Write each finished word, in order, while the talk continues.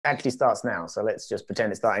actually starts now. So let's just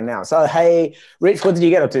pretend it's starting now. So, hey, Rich, what did you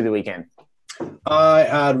get up to the weekend? I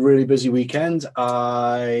had a really busy weekend.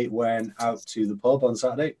 I went out to the pub on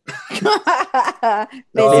Saturday. Busy.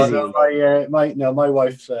 My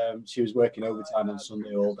wife, she was working overtime on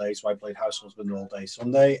Sunday all day, so I played house husband all day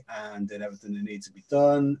Sunday and did everything that needed to be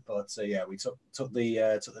done. But yeah, we took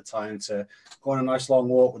the time to go on a nice long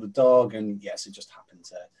walk with the dog, and yes, it just happened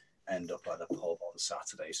to end up at the pub on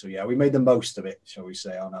Saturday. So yeah, we made the most of it, shall we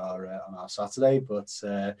say, on our Saturday. But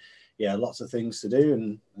yeah, lots of things to do,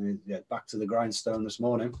 and yeah, back to the grindstone this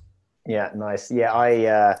morning. Yeah, nice. Yeah,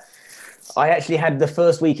 I actually had the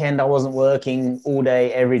first weekend I wasn't working all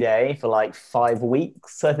day every day for like 5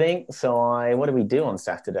 weeks, I think. So what did we do on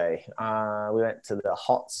Saturday? We went to the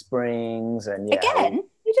hot springs and yeah. Again,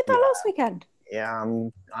 you did that last weekend. Yeah,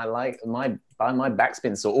 I like my back's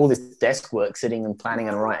been sore. All this desk work, sitting and planning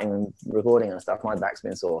and writing and recording and stuff. My back's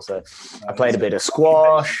been sore. So I played a bit of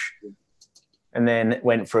squash. And then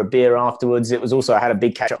went for a beer afterwards. It was also, I had a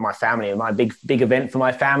big catch up with my family. My big event for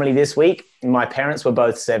my family this week. My parents were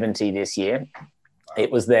both 70 this year.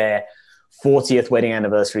 It was their 40th wedding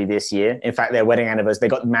anniversary this year. In fact, their wedding anniversary, they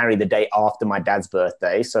got married the day after my dad's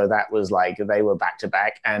birthday. So that was like, they were back to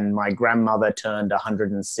back. And my grandmother turned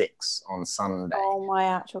 106 on Sunday. Oh my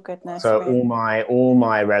actual goodness. So really? all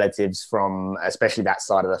my relatives from, especially that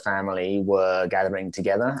side of the family, were gathering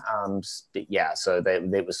together. Yeah, so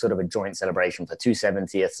it was sort of a joint celebration for two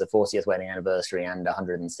 70ths, a 40th wedding anniversary and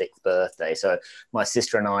 106th birthday. So my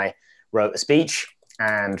sister and I wrote a speech,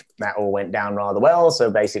 and that all went down rather well. So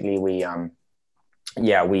basically we did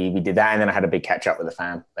that. And then I had a big catch up with the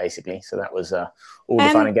fam, basically. So that was all the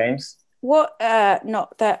fun and games. What,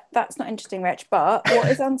 not that, that's not interesting, Rich, but what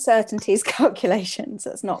is uncertainties calculations?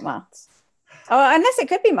 That's not maths. Oh, unless it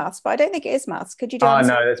could be maths, but I don't think it is maths. Could you do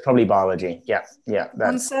no, that's probably biology. Yeah.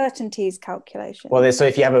 Uncertainties calculation. Well, so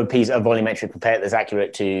if you have a piece of volumetric pipette that's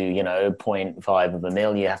accurate to, 0.5 of a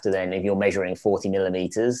mil, you have to then, if you're measuring 40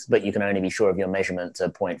 millimeters, but you can only be sure of your measurement to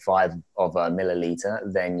 0.5 of a milliliter,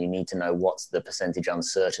 then you need to know what's the percentage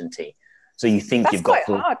uncertainty. So you think that's you've got... That's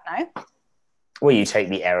quite hard, no? Well, you take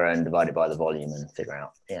the error and divide it by the volume and figure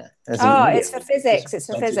out. Yeah. It's for physics. It's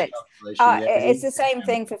for physics. It's the same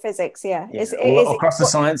thing for physics. Yeah. Across the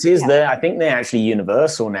sciences, I think they're actually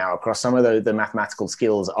universal now. Across some of the mathematical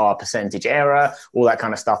skills are percentage error. All that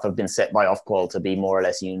kind of stuff have been set by Ofqual to be more or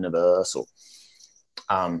less universal.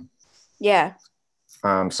 Yeah.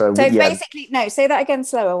 So basically, no. Say that again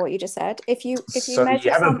slower. What you just said. If you measure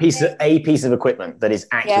you have a piece of equipment that is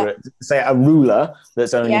accurate. Yeah. Say a ruler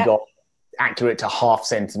that's only got accurate to half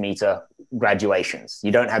centimeter graduations.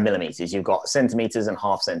 You don't have millimeters. You've got centimeters and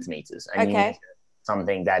half centimeters. And you need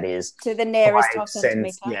something that is to the nearest half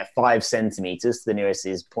centimeter. 5 centimeters. The nearest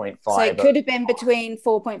is 0.5. So it could have been between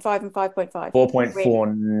 4.5 and 5.5.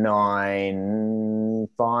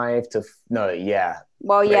 4.495 to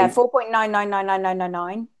Well, yeah,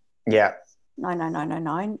 4.9999999. Yeah.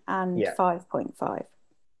 99999 and 5.5.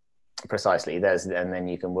 Precisely. And then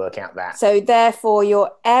you can work out that. So therefore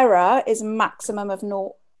your error is maximum of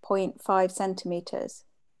 0.5 centimeters.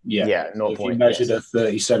 Yeah. If you measured a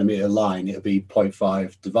 30 centimeter line, it would be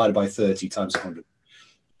 0.5 divided by 30 times 100.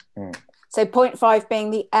 So 0.5 being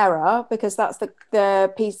the error, because that's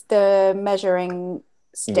the measuring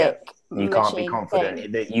stick. You can't be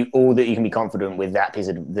confident all that you can be confident with that piece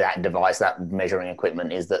of that device, that measuring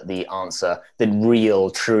equipment, is that the answer, the real,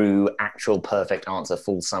 true, actual, perfect answer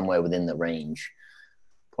falls somewhere within the range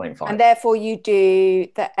 0.5. And therefore you do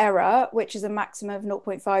the error, which is a maximum of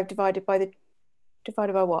 0.5 divided by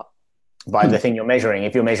what? By the thing you're measuring.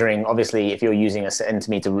 If you're measuring, obviously, if you're using a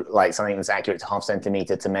centimeter, like something that's accurate to half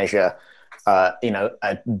centimeter to measure, 1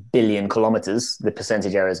 billion kilometers, the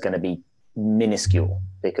percentage error is going to be minuscule,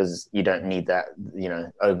 because you don't need that,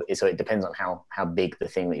 so it depends on how big the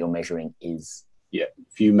thing that you're measuring is. Yeah,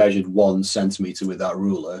 if you measured 1 centimeter with that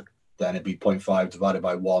ruler, then it'd be 0.5 divided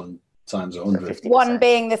by 1 times 100. So 1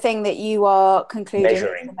 being the thing that you are concluding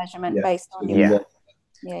the measurement based on.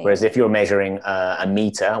 Whereas if you're measuring a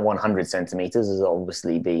meter, 100 centimeters, is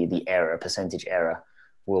obviously the error, percentage error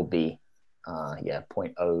will be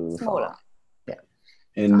 0.05. Smaller. Yeah.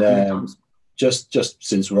 Just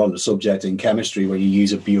since we're on the subject, in chemistry, where you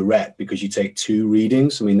use a burette because you take 2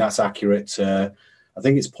 readings, I mean, that's accurate to, I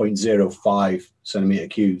think it's 0.05 centimeter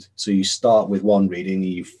cubed. So you start with 1 reading and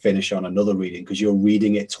you finish on another reading, because you're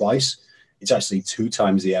reading it twice. It's actually 2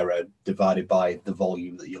 times the error divided by the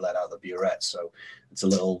volume that you let out the burette. So it's a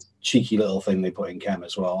little cheeky little thing they put in chem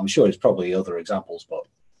as well. I'm sure it's probably other examples, but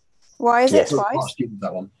why is it twice?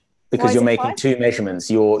 That one. Because you're making 2 measurements.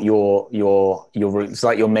 It's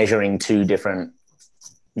like you're measuring 2 different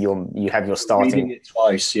you have your Reading starting. it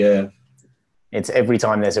twice, yeah. It's every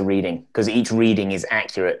time there's a reading, because each reading is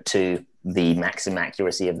accurate to the maximum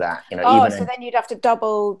accuracy of that. You know, Oh, even so then you'd have to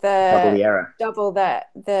double the error. double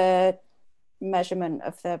the measurement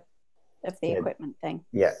of the Yeah. equipment thing.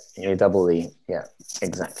 Yeah, you double the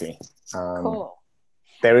exactly. Cool.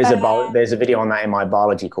 There's a video on that in my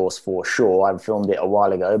biology course for sure. I filmed it a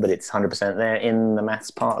while ago, but it's 100% there in the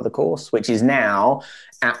maths part of the course, which is now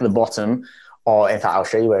at the bottom. Or in fact, I'll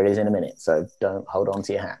show you where it is in a minute. So don't hold on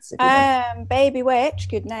to your hats. Baby Witch,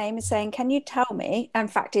 good name, is saying, can you tell me, in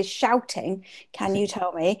fact is shouting, can you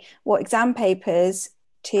tell me what exam papers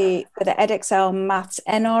for the Edexcel Maths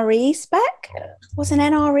NRE spec? What's an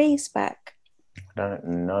NRE spec? I don't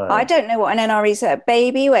know. I don't know what an NRE spec.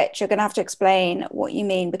 Baby Witch, you're going to have to explain what you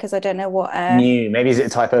mean, because I don't know what... new. Maybe is it a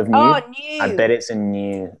typo of new? Oh, new. I bet it's a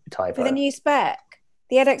new typo. For the new spec.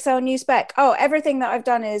 The Edexcel new spec. Oh, everything that I've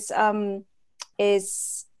done is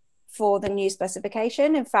for the new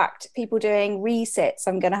specification. In fact, people doing resits,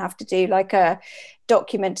 I'm going to have to do like a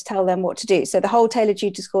document to tell them what to do. So the whole Tailored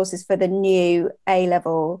Tutors course is for the new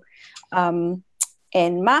A-level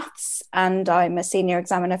in maths, and I'm a senior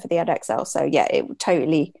examiner for the Edexcel. So yeah, it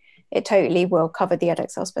totally will cover the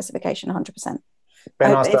Edexcel specification 100%.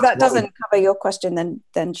 If that doesn't cover your question,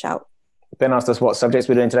 then shout. Ben asked us what subjects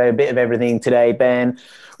we're doing today. A bit of everything today, Ben.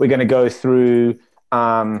 We're going to go through...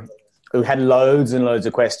 we had loads and loads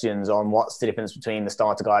of questions on what's the difference between the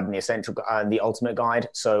starter guide and the essential and the ultimate guide.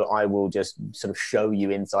 So I will just sort of show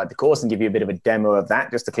you inside the course and give you a bit of a demo of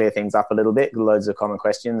that, just to clear things up a little bit. Loads of common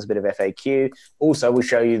questions, a bit of FAQ. Also, we'll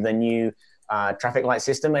show you the new traffic light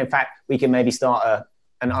system. In fact, we can maybe start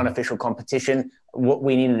an unofficial competition. What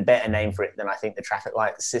we needed a better name for it than I think the traffic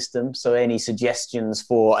light system. So any suggestions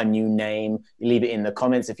for a new name, leave it in the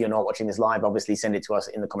comments. If you're not watching this live, obviously send it to us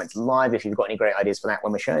in the comments live if you've got any great ideas for that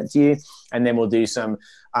when we show it to you. And then we'll do some,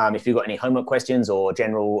 if you've got any homework questions or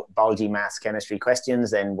general biology, maths, chemistry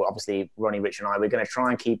questions, then we'll obviously Ronnie, Rich and I, we're going to try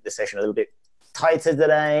and keep the session a little bit tighter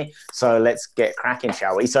today. So let's get cracking,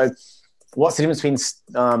 shall we? So what's the difference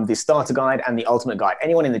between the starter guide and the ultimate guide?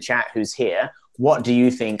 Anyone in the chat who's here, what do you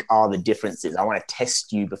think are the differences? I want to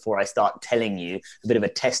test you before I start telling you. A bit of a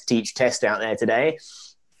test out there today.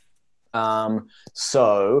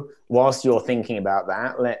 So whilst you're thinking about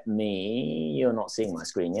that, you're not seeing my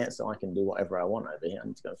screen yet, so I can do whatever I want over here. I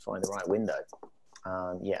need to go find the right window.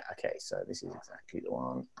 Yeah, okay, so this is exactly the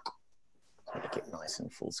one. Make it nice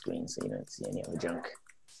and full screen so you don't see any other junk.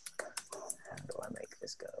 How do I make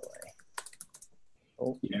this go away?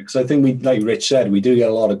 Oh. Yeah, because I think like Rich said, we do get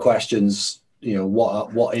a lot of questions. You know,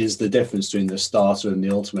 what is the difference between the starter and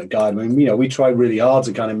the ultimate guide? I mean, you know, we try really hard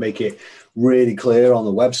to kind of make it really clear on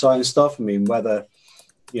the website and stuff. I mean, whether,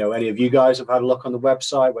 you know, any of you guys have had a look on the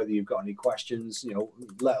website, whether you've got any questions, you know,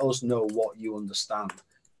 let us know what you understand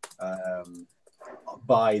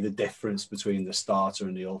by the difference between the starter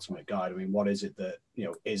and the ultimate guide. I mean, what is it that, you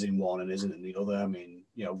know, is in one and isn't in the other? I mean,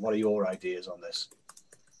 you know, what are your ideas on this?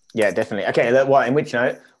 Yeah, definitely. Okay, in which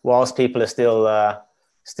note, whilst people are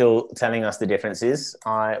still telling us the differences,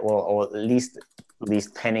 or at least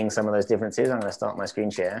penning some of those differences, I'm going to start my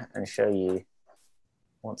screen share and show you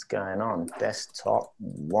what's going on. Desktop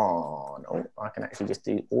 1. Oh, I can actually just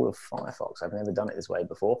do all of Firefox. I've never done it this way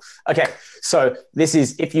before. Okay, so this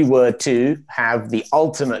is if you were to have the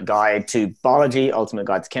ultimate guide to biology, ultimate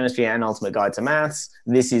guide to chemistry, and ultimate guide to maths,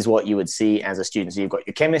 this is what you would see as a student. So you've got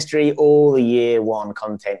your chemistry, all the year one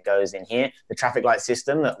content goes in here. The traffic light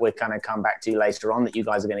system that we're going to come back to later on that you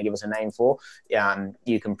guys are going to give us a name for.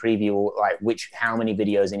 You can preview like how many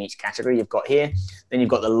videos in each category you've got here. Then you've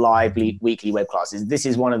got the live weekly web classes. This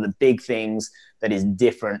is one of the big things that is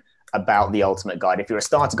different about the ultimate guide. If you're a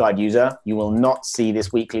starter guide user, you will not see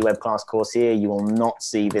this weekly web class course here. You will not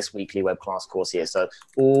see this weekly web class course here. So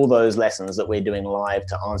all those lessons that we're doing live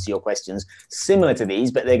to answer your questions, similar to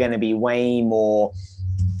these, but they're going to be way more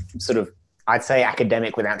sort of, I'd say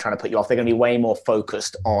academic without trying to put you off. They're going to be way more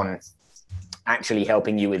focused on actually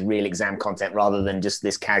helping you with real exam content rather than just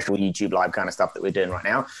this casual YouTube live kind of stuff that we're doing right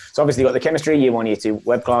now. So obviously you've got the chemistry year 1, year 2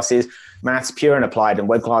 web classes, maths pure and applied and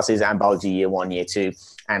web classes, and biology year 1, year 2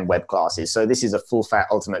 and web classes. So this is a full fat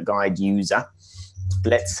ultimate guide user.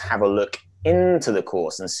 Let's have a look into the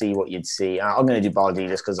course and see what you'd see. I'm going to do biology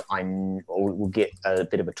just because we'll get a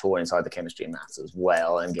bit of a tour inside the chemistry and maths as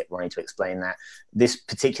well and get Ronnie to explain that. This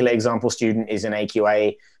particular example student is an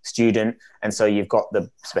AQA student, and so you've got the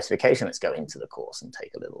specification. Let's go into the course and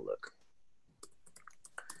take a little look.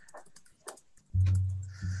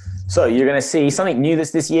 So you're going to see something new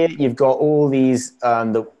this year. You've got all these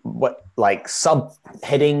like sub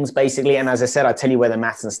headings basically, and as I said, I tell you where the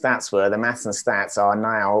maths and stats were. The maths and stats are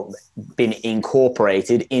now been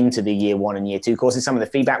incorporated into the year 1 and year 2 courses. Some of the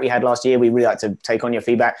feedback we had last year, we really like to take on your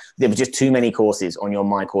feedback. There were just too many courses on your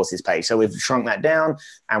My Courses page, so we've shrunk that down,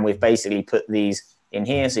 and we've basically put these in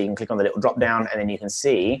here, so you can click on the little drop down, and then you can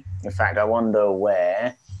see. In fact, I wonder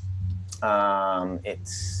where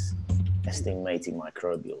it's. Estimating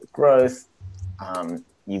microbial growth.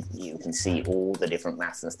 You can see all the different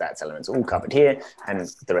maths and stats elements all covered here, and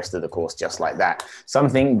the rest of the course just like that.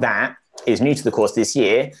 Something that is new to the course this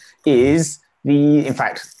year is in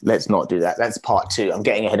fact, let's not do that. That's part 2. I'm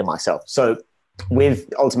getting ahead of myself. So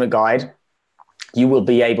with Ultimate Guide, you will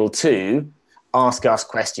be able to ask us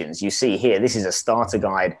questions. You see here, this is a starter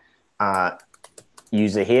guide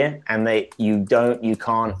user here, and you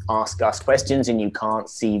can't ask us questions, and you can't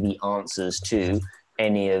see the answers to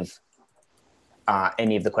any of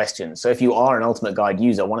the questions. So if you are an Ultimate Guide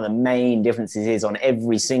user, one of the main differences is on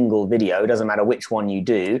every single video, it doesn't matter which one you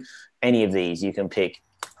do, any of these, you can pick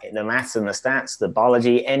the maths and the stats, the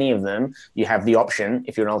biology, any of them, you have the option,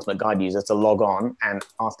 if you're an Ultimate Guide user, to log on and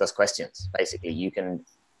ask us questions. Basically,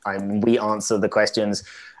 we answer the questions.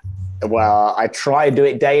 Well, I try to do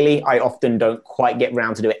it daily. I often don't quite get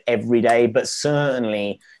around to do it every day, but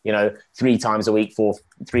certainly, 3 times a week, 4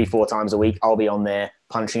 times a week, I'll be on there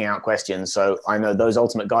punching out questions. So I know those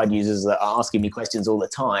Ultimate Guide users that are asking me questions all the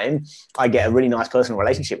time, I get a really nice personal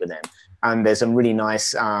relationship with them. And there's some really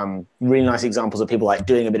nice examples of people like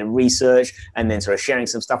doing a bit of research and then sort of sharing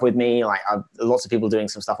some stuff with me. Like lots of people doing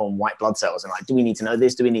some stuff on white blood cells and like, do we need to know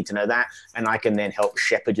this? Do we need to know that? And I can then help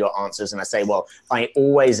shepherd your answers. And I say, well, I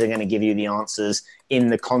always are going to give you the answers in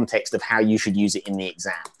the context of how you should use it in the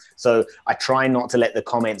exam. So I try not to let the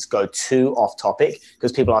comments go too off topic,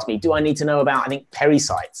 because people ask me, do I need to know about, I think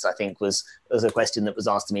pericytes, I think was a question that was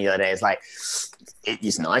asked to me the other day. It's like,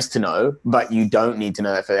 it's nice to know, but you don't need to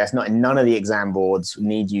know that. That's not, none of the exam boards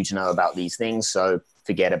need you to know about these things. So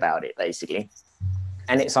forget about it, basically.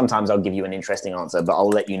 And sometimes I'll give you an interesting answer, but I'll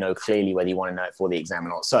let you know clearly whether you want to know it for the exam or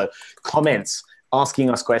not. So comments,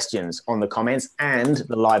 asking us questions on the comments, and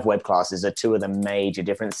the live web classes are 2 of the major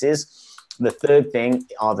differences. The third thing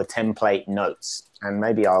are the template notes, and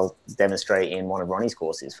maybe I'll demonstrate in one of Ronnie's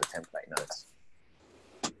courses for template notes.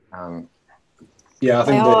 Yeah, I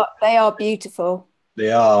think they are beautiful.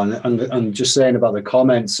 They are, and just saying about the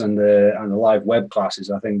comments and the live web classes,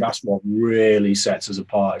 I think that's what really sets us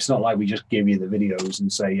apart. It's not like we just give you the videos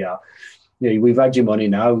and say, yeah, we've had your money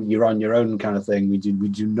now, you're on your own kind of thing. We do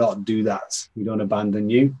not do that. We don't abandon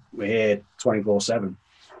you. We're here 24/7.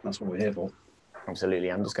 That's what we're here for.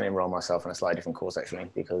 Absolutely. I'm just going to enroll myself in a slightly different course actually,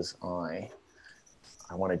 because I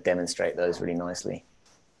want to demonstrate those really nicely.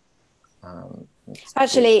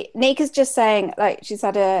 Actually, Nika's just saying, like, she's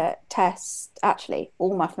had a test. Actually,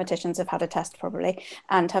 all mathematicians have had a test probably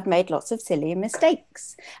and have made lots of silly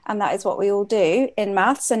mistakes. And that is what we all do in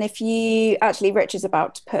maths. And if you actually, Rich is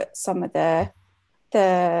about to put some of the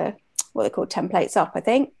what they call templates up, I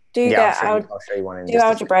think. I'll show you one in just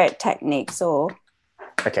algebraic techniques or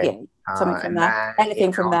okay. Something from there.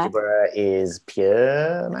 Anything from there. Algebra is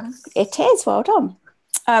pure math. It is. Well done.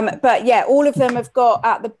 But yeah, all of them have got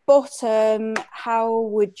at the bottom, how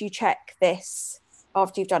would you check this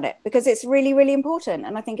after you've done it? Because it's really, really important.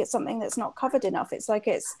 And I think it's something that's not covered enough. It's like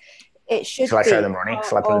it should be. Shall I show them, Ronnie?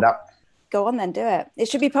 Shall I put it up? Go on then, do it. It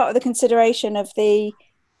should be part of the consideration of the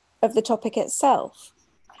topic itself.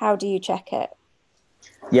 How do you check it?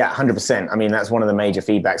 Yeah, 100%. I mean, that's one of the major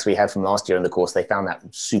feedbacks we had from last year in the course. They found that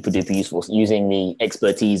super duper useful, using the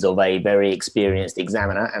expertise of a very experienced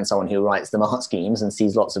examiner and someone who writes the mark schemes and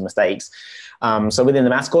sees lots of mistakes. So within the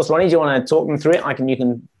maths course, Ronnie, do you want to talk them through it? You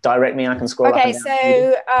can direct me. I can scroll up and down.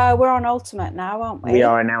 Okay, so we're on Ultimate now, aren't we? We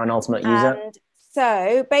are now an Ultimate user. And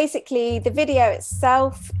so basically the video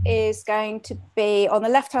itself is going to be on the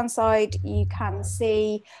left-hand side. You can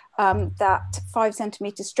see that 5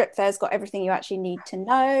 centimeter strip there's got everything you actually need to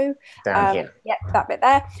know. Down here. Yeah, that bit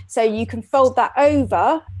there. So you can fold that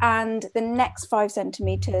over, and the next 5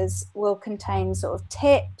 centimeters will contain sort of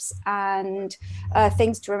tips and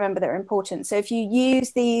things to remember that are important. So if you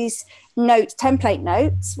use these template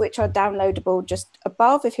notes, which are downloadable just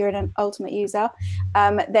above if you're an Ultimate user,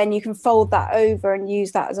 then you can fold that over and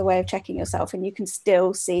use that as a way of checking yourself, and you can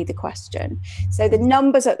still see the question. So the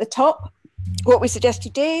numbers at the top, what we suggest you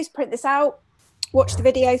do is print this out, watch the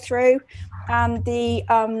video through, and the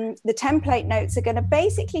template notes are going to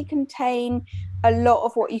basically contain a lot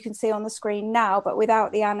of what you can see on the screen now, but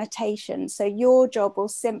without the annotation. So your job will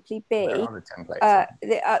simply be the template?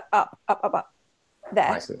 up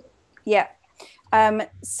there. I see. Yeah.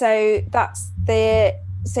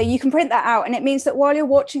 So you can print that out, and it means that while you're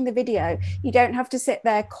watching the video, you don't have to sit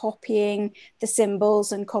there copying the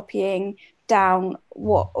symbols and copying down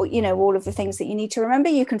all of the things that you need to remember.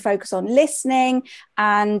 You can focus on listening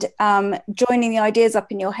and joining the ideas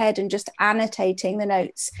up in your head and just annotating the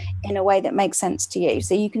notes in a way that makes sense to you.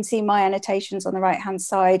 So you can see my annotations on the right hand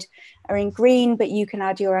side are in green, but you can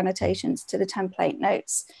add your annotations to the template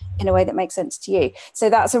notes in a way that makes sense to you. So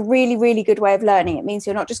that's a really, really good way of learning. It means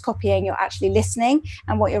you're not just copying, you're actually listening,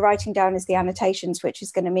 and what you're writing down is the annotations, which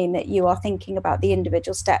is going to mean that you are thinking about the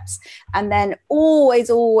individual steps. And then always,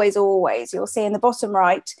 you'll see in the bottom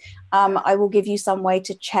right, I will give you some way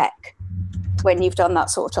to check when you've done that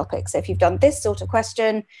sort of topic. So if you've done this sort of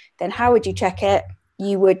question, then how would you check it?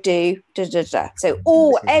 You would do da, da, da. So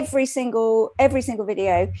every single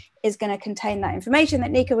video is going to contain that information that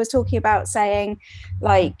Nika was talking about, saying,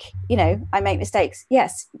 like, I make mistakes.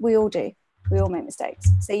 Yes, we all do. We all make mistakes.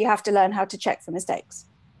 So you have to learn how to check for mistakes.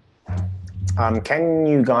 Can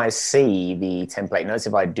you guys see the template notes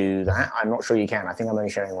if I do that? I'm not sure you can. I think I'm only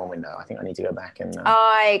sharing one window. I think I need to go back and...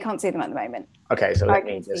 I can't see them at the moment. Okay, so let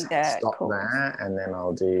me just stop that, and then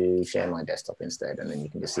I'll do share my desktop instead, and then you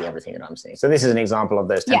can just see everything that I'm seeing. So this is an example of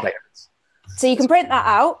those template notes. So you can print that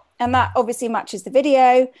out, and that obviously matches the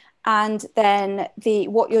video. And then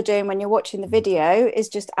what you're doing when you're watching the video is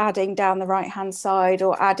just adding down the right-hand side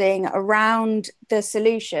or adding around the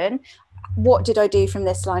solution. What did I do from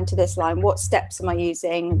this line to this line? What steps am I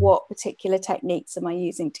using? What particular techniques am I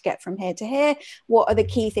using to get from here to here? What are the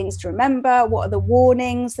key things to remember? What are the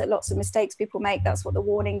warnings that lots of mistakes people make? That's what the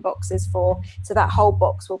warning box is for. So that whole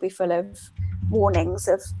box will be full of warnings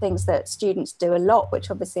of things that students do a lot, which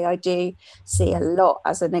obviously I do see a lot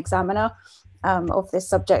as an examiner of this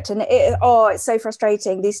subject. And it's so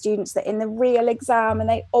frustrating, these students that in the real exam, and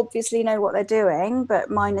they obviously know what they're doing, but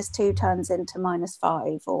 -2 turns into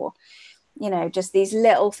 -5, or just these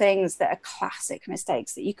little things that are classic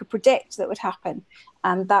mistakes that you could predict that would happen.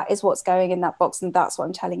 And that is what's going in that box. And that's what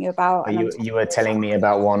I'm telling you about. You were telling me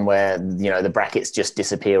about one where, the brackets just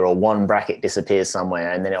disappear, or one bracket disappears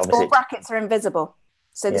somewhere, and then obviously... All brackets are invisible.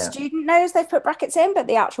 So the student knows they've put brackets in, but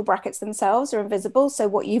the actual brackets themselves are invisible. So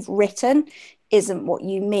what you've written isn't what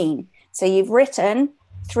you mean. So you've written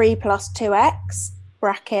 3 + 2x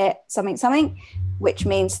bracket something, which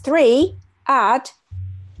means 3 add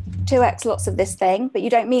 2x lots of this thing, but you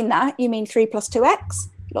don't mean that. You mean 3 + 2x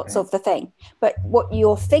lots of the thing. But what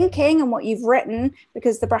you're thinking and what you've written,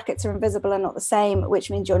 because the brackets are invisible, are not the same,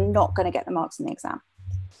 which means you're not going to get the marks in the exam.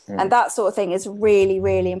 And that sort of thing is really,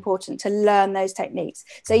 really important to learn those techniques.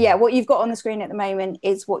 So what you've got on the screen at the moment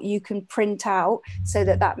is what you can print out, so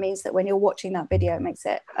that means that when you're watching that video, it makes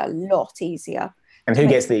it a lot easier. And who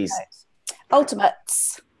gets these?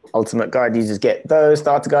 Ultimates. Ultimate guide users get those.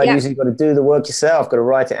 Starter guide users, you've got to do the work yourself, got to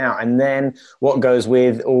write it out. And then what goes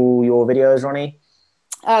with all your videos, Ronnie?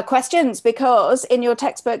 Questions, because in your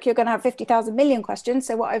textbook you're going to have 50,000 million questions.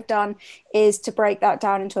 So what I've done is to break that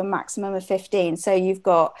down into a maximum of 15. So you've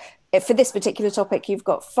got, for this particular topic, you've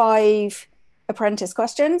got 5 apprentice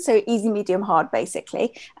questions, so easy, medium, hard,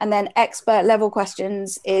 basically. And then expert level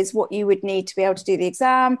questions is what you would need to be able to do the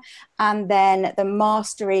exam. And then the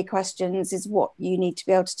mastery questions is what you need to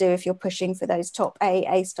be able to do if you're pushing for those top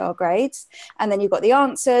A-star grades. And then you've got the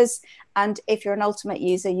answers. And if you're an ultimate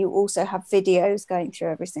user, you also have videos going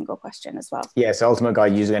through every single question as well. Yeah, so ultimate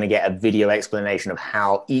guide users are going to get a video explanation of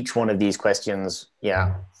how each one of these questions,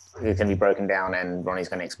 it can be broken down, and Ronnie's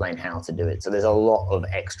going to explain how to do it. So there's a lot of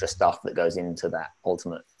extra stuff that goes into that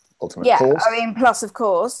ultimate course. Plus, of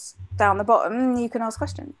course, down the bottom, you can ask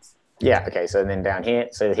questions. Yeah, okay, so then down here,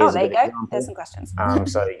 so here's there a you go. example. There's some questions.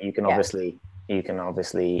 So you can obviously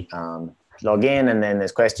log in, and then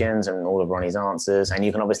there's questions and all of Ronnie's answers, and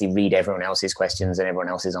you can obviously read everyone else's questions and everyone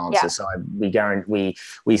else's answers. So we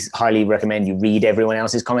highly recommend you read everyone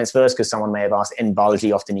else's comments first, because someone may have asked, in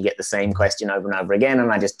biology often you get the same question over and over again,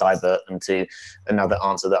 and I just divert them to another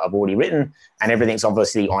answer that I've already written, and everything's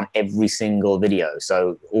obviously on every single video,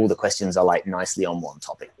 so all the questions are like nicely on one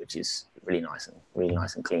topic, which is really nice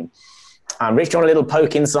and clean. Rich, do you want a little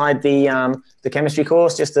poke inside the chemistry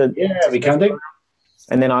course, just to we can do.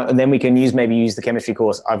 And then we can use the chemistry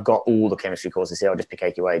course. I've got all the chemistry courses here. I'll just pick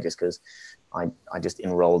AQA just because I just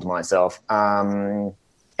enrolled myself.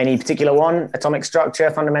 Any particular one? Atomic structure,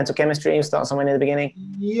 fundamental chemistry? You start somewhere near the beginning?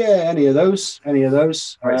 Yeah, any of those.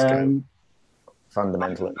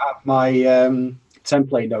 Fundamental. I have my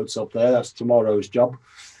template notes up there. That's tomorrow's job.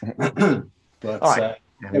 But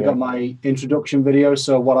I've got my introduction video.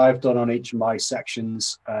 So what I've done on each of my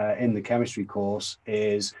sections in the chemistry course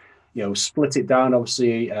is split it down,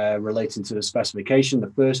 obviously, relating to the specification.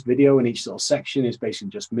 The first video in each little section is basically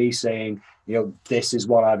just me saying, this is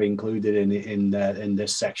what I've included in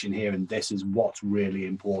this section here, and this is what's really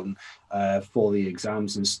important for the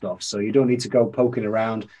exams and stuff. So you don't need to go poking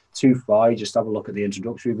around too far. You just have a look at the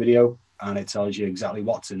introductory video, and it tells you exactly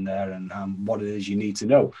what's in there and what it is you need to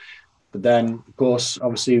know. But then, of course,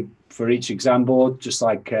 obviously, for each exam board, just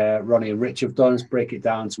like Ronnie and Rich have done, is break it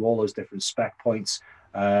down to all those different spec points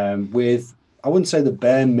with, I wouldn't say the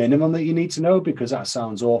bare minimum that you need to know, because that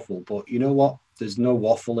sounds awful. But you know what? There's no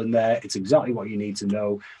waffle in there. It's exactly what you need to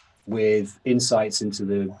know, with insights into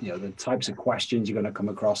the types of questions you're going to come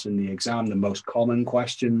across in the exam, the most common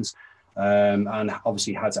questions, and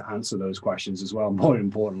obviously how to answer those questions as well, more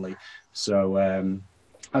importantly. So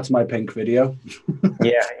that's my pink video.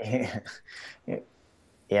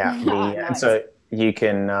 And so you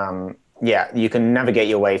can you can navigate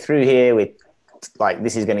your way through here with, like,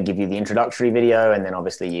 this is going to give you the introductory video, and then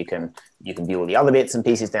obviously you can view all the other bits and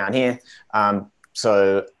pieces down here.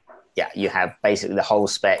 So you have basically the whole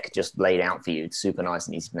spec just laid out for you. It's super nice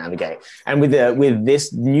and easy to navigate. And with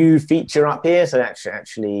this new feature up here, so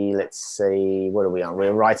actually, let's see, what are we on?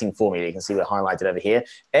 We're writing formula. You can see we're highlighted over here.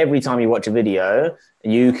 Every time you watch a video,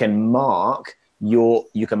 you can mark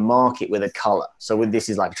it with a color. So with this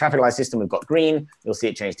is like a traffic light system. We've got green. You'll see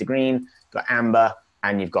it change to green. You've got amber,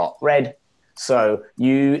 and you've got red. So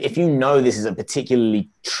if you know this is a particularly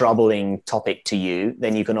troubling topic to you,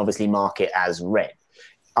 then you can obviously mark it as red.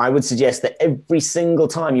 I would suggest that every single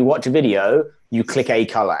time you watch a video, you click a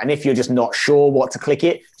color. And if you're just not sure what to click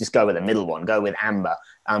it, just go with the middle one, go with amber.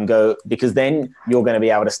 Because then you're going to be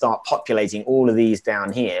able to start populating all of these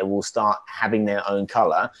down here, will start having their own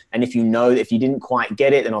color. And if you didn't quite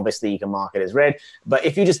get it, then obviously you can mark it as red. But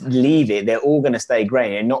if you just leave it, they're all going to stay gray,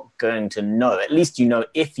 and you're not going to know. At least you know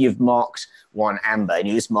if you've marked one amber and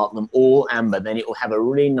you just mark them all amber, then it will have a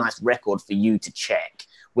really nice record for you to check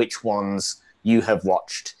which ones you have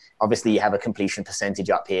watched. Obviously, you have a completion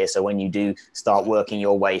percentage up here. So when you do start working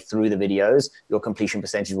your way through the videos, your completion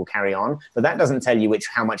percentage will carry on. But that doesn't tell you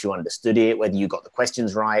how much you understood it, whether you got the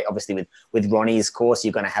questions right. Obviously, with Ronnie's course,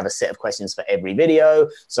 you're going to have a set of questions for every video.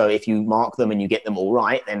 So if you mark them and you get them all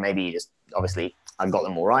right, then maybe you just, obviously, I got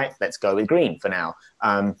them all right. Let's go with green for now.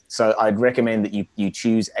 So I'd recommend that you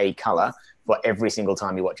choose a color for every single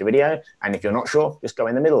time you watch a video. And if you're not sure, just go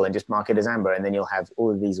in the middle and just mark it as amber. And then you'll have all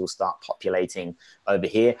of these will start populating over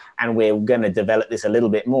here. And we're going to develop this a little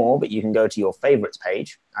bit more, but you can go to your favorites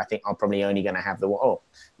page. I think I'm probably only going to have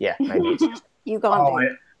maybe it's just, you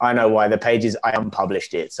can't I know why. The page is, I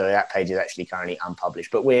unpublished it. So that page is actually currently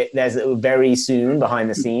unpublished. But there's very soon behind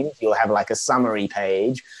the scenes, you'll have like a summary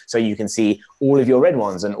page. So you can see all of your red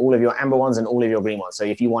ones and all of your amber ones and all of your green ones. So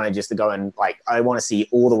if you want to just go and I want to see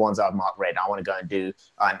all the ones I've marked red, I want to go and do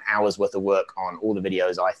an hour's worth of work on all the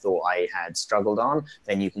videos I thought I had struggled on,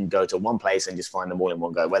 then you can go to one place and just find them all in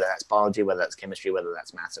one go, whether that's biology, whether that's chemistry, whether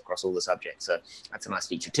that's maths, across all the subjects. So that's a nice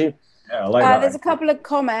feature too. Yeah, I like that. There's a couple of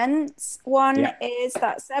comments. One is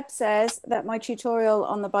that Seb says that my tutorial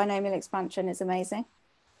on the binomial expansion is amazing.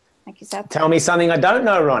 Thank you, Seb. Tell me something I don't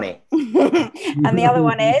know, Ronnie. And the other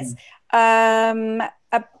one is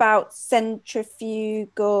about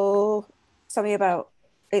centrifugal, something about,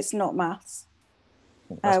 it's not maths.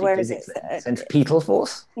 Where is it? Centripetal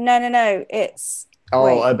force? No. It's...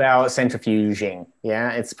 about centrifuging.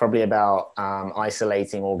 Yeah, it's probably about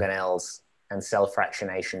isolating organelles and cell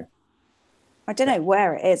fractionation. I don't know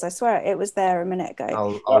where it is. I swear it was there a minute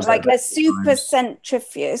ago. I'll like a super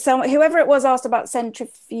centrifuge. So whoever it was asked about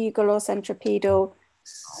centrifugal or centripetal.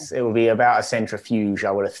 It will be about a centrifuge,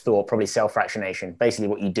 I would have thought, probably cell fractionation. Basically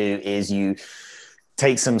what you do is you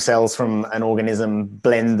take some cells from an organism,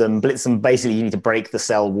 blend them, blitz them. Basically you need to break the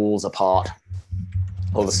cell walls apart,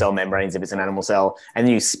 or the cell membranes if it's an animal cell, and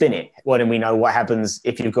then you spin it. Well, then we know what happens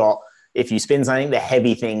if you spin something, the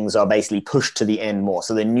heavy things are basically pushed to the end more.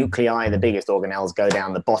 So the nuclei, the biggest organelles, go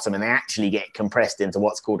down the bottom, and they actually get compressed into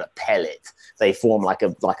what's called a pellet. They form like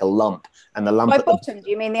a lump. And the lump... By bottom, do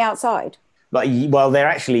you mean the outside? Well, they're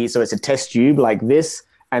actually... So it's a test tube like this,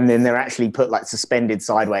 and then they're actually put suspended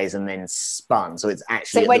sideways and then spun. So it's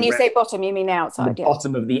actually... So when you say bottom, you mean the outside? The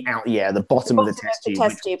bottom of the the bottom of the test tube.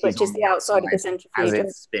 Which is the outside of the centrifuge. As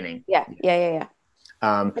it's spinning. Yeah.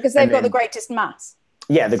 Because they've got the greatest mass.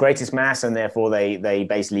 Yeah, the greatest mass, and therefore they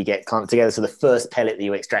basically get clumped together. So the first pellet that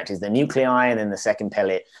you extract is the nuclei, and then the second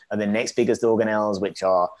pellet are the next biggest organelles, which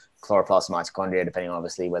are chloroplasts and mitochondria, depending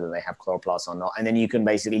obviously whether they have chloroplasts or not. And then you can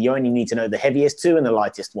basically, you only need to know the heaviest two and the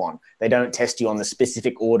lightest one. They don't test you on the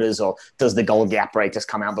specific orders, or does the Golgi apparatus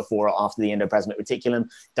come out before or after the endoplasmic reticulum?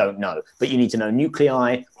 Don't know. But you need to know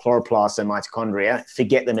nuclei, chloroplasts, and mitochondria.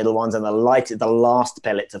 Forget the middle ones, and the last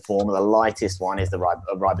pellet to form, the lightest one, is the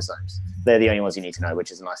ribosomes. They're the only ones you need to know,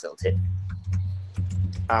 which is a nice little tip.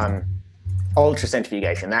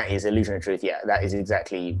 Ultracentrifugation, that is illusion of truth. Yeah, that is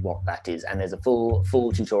exactly what that is. And there's a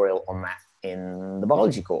full tutorial on that in the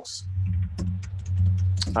biology course.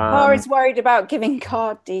 Laura's worried about giving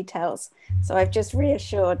card details. So I've just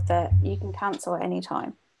reassured that you can cancel at any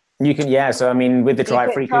time. You can, yeah. So, I mean, with the try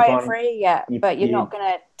it free coupon. Free, yeah, but you're not going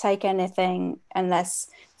to take anything unless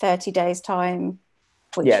 30 days time.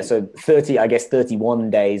 Yeah, so 31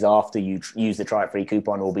 days after you use the try it free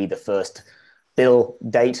coupon will be the first bill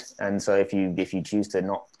date. And so if you choose to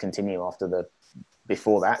not continue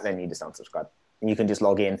before that, then you just unsubscribe. And you can just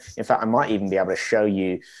log in. In fact, I might even be able to show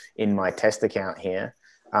you in my test account here.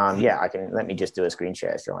 Yeah, I can. Let me just do a screen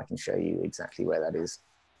share so I can show you exactly where that is.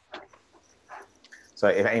 So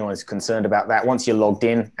if anyone is concerned about that, once you're logged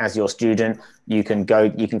in as your student, you can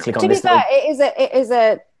click on this. To be fair, it is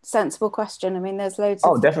a sensible question. I mean, there's loads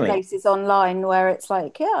of places online where it's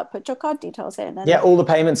like, yeah, put your card details in. And yeah, all the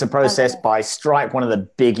payments are processed by Stripe, one of the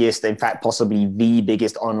biggest, in fact, possibly the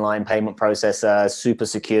biggest online payment processor, super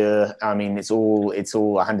secure. I mean, it's all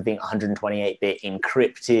 128-bit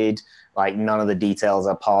encrypted. Like, none of the details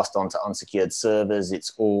are passed on to unsecured servers.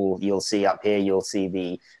 It's all, you'll see up here, you'll see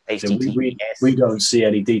the HTTPS. We don't see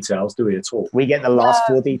any details, do we, at all? We get the last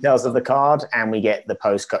four details of the card, and we get the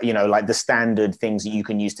postcode, like the standard things that you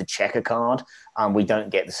can use to check a card. We don't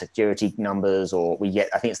get the security numbers, or we get,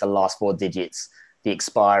 I think it's the last four digits, the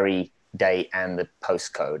expiry date and the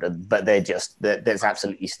postcode, but that's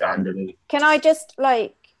absolutely standard. Can I just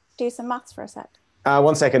do some maths for a sec?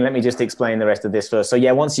 1 second, let me just explain the rest of this first. So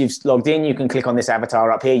yeah, once you've logged in, you can click on this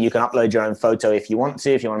avatar up here. You can upload your own photo if you want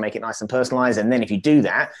to make it nice and personalized. And then if you do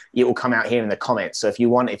that, it will come out here in the comments. So if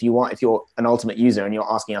you're an ultimate user and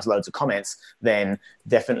you're asking us loads of comments, then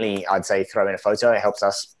definitely I'd say throw in a photo. It helps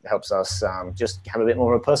us just have a bit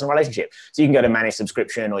more of a personal relationship. So you can go to manage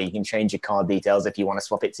subscription, or you can change your card details if you want to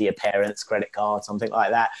swap it to your parents' credit card, something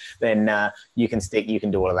like that. Then you can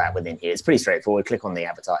do all of that within here. It's pretty straightforward. Click on the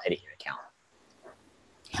avatar, edit your account.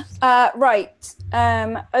 Right.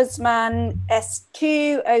 Usman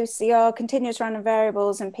S2 OCR, continuous random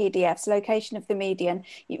variables and PDFs, location of the median.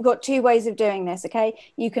 You've got two ways of doing this. Okay,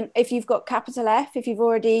 you can, if you've got capital F, if you've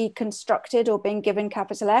already constructed or been given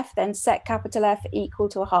capital F, then set capital F equal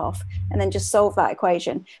to a half, and then just solve that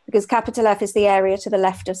equation, because capital F is the area to the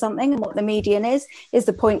left of something, and what the median is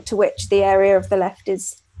the point to which the area of the left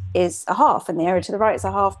is a half, and the area to the right is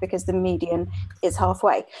a half, because the median is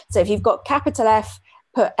halfway. So if you've got capital F,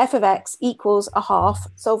 put f of x equals a half,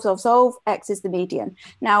 solve, x is the median.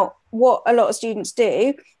 Now, what a lot of students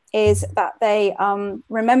do is that they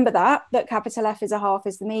remember that capital F is a half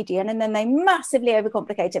is the median, and then they massively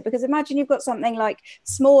overcomplicate it, because imagine you've got something like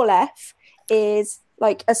small f is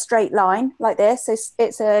like a straight line like this, so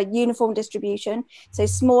it's a uniform distribution, so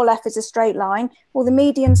small f is a straight line. Well, the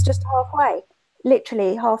median's just halfway,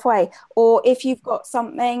 literally halfway. Or if you've got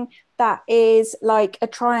something that is like a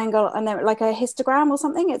triangle and then like a histogram or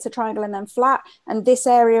something, it's a triangle and then flat, and this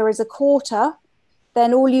area is a quarter,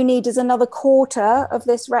 then all you need is another quarter of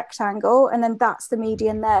this rectangle, and then that's the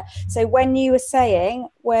median there. So when you were saying,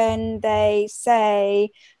 when they say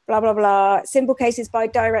blah blah blah, simple cases by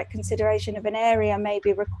direct consideration of an area may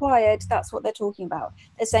be required, that's what they're talking about.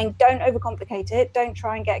 They're saying don't overcomplicate it, don't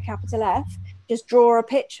try and get capital F, just draw a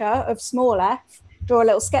picture of small f, draw a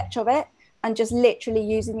little sketch of it, and just literally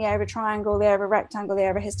using the area of a triangle, the area of a rectangle, the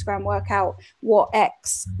area of a histogram, work out what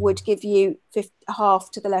x would give you half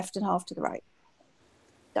to the left and half to the right.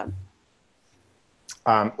 Done.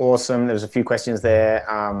 Awesome. There's a few questions there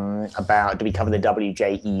about, do we cover the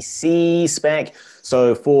WJEC spec?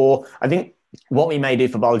 So I think what we may do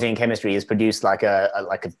for biology and chemistry is produce like a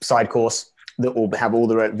side course that will have all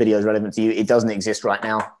the videos relevant to you. It doesn't exist right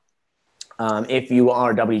now. If you are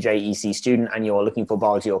a WJEC student and you're looking for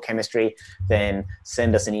biology or chemistry, then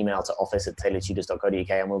send us an email to office@tailoredtutors.co.uk,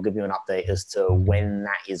 and we'll give you an update as to when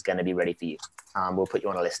that is going to be ready for you. We'll put you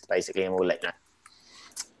on a list basically, and we'll let you know.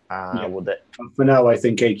 For now, I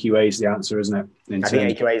think AQA is the answer, isn't it? I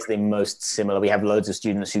think AQA is the most similar. We have loads of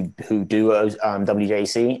students who do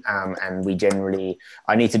WJEC, and we generally,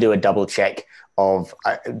 I need to do a double check of,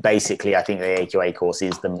 basically, I think the AQA course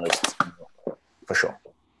is the most similar, for sure.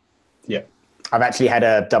 Yeah. I've actually had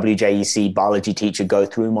a WJEC biology teacher go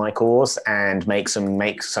through my course and make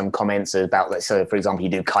some comments about, like, so for example, you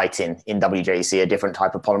do chitin in WJEC, a different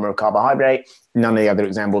type of polymer of carbohydrate. None of the other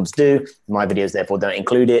examples do. My videos therefore don't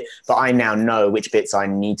include it, but I now know which bits I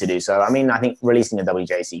need to do. So, I mean, I think releasing a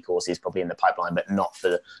WJEC course is probably in the pipeline, but not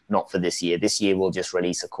for this year. This year, we'll just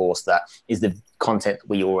release a course that is the content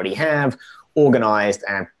we already have, organized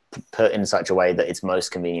and put in such a way that it's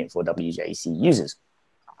most convenient for WJEC users.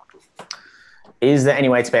 Is there any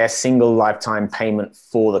way to pay a single lifetime payment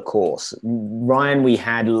for the course? Ryan, we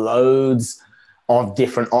had loads of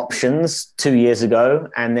different options 2 years ago,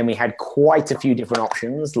 and then we had quite a few different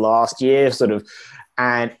options last year,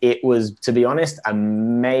 and it was, to be honest, a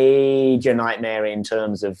major nightmare in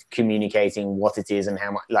terms of communicating what it is and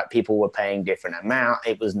how much, like, people were paying different amount.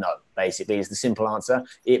 It was no, basically, is the simple answer.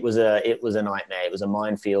 It was a nightmare. It was a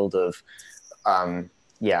minefield of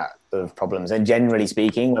problems. And generally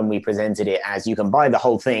speaking, when we presented it as you can buy the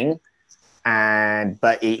whole thing,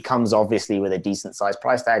 but it comes obviously with a decent sized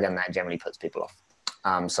price tag, and that generally puts people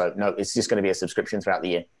off. So no, it's just going to be a subscription throughout the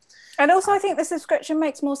year. And also, I think the subscription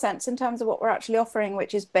makes more sense in terms of what we're actually offering,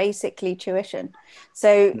 which is basically tuition.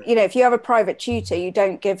 So, if you have a private tutor, you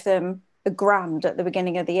don't give them $1,000 at the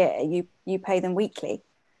beginning of the year. You pay them weekly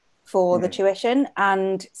for the tuition.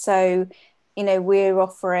 And so, we're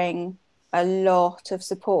offering a lot of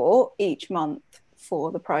support each month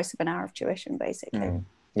for the price of an hour of tuition, basically.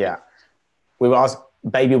 Yeah. We were asked,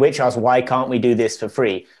 Baby Witch asked, why can't we do this for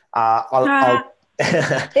free?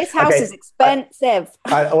 This house is expensive.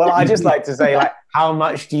 I just like to say, like, how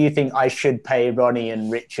much do you think I should pay Ronnie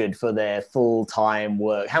and Richard for their full-time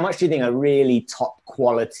work? How much do you think a really top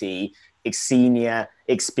quality senior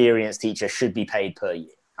experienced teacher should be paid per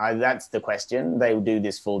year? That's the question. They will do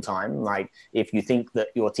this full time. Like, if you think that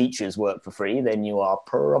your teachers work for free, then you are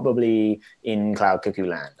probably in cloud cuckoo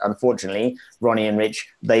land. Unfortunately, Ronnie and Rich,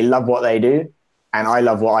 they love what they do, and I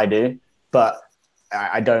love what I do, but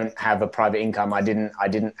I don't have a private income. I didn't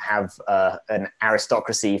have an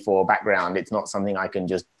aristocracy for background. It's not something I can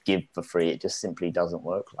just give for free. It just simply doesn't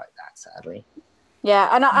work like that, sadly. Yeah,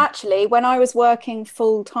 and actually, when I was working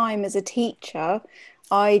full time as a teacher,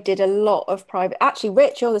 I did a lot of private. Actually,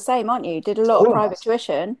 Rich, you're the same, aren't you? Did a lot of private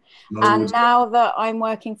tuition. And now that I'm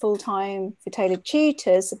working full time for Tailored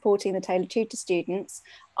Tutors, supporting the Tailored Tutor students,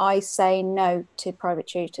 I say no to private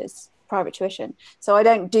tuition. So I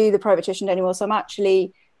don't do the private tuition anymore. So I'm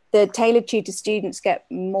actually, the Tailored Tutor students get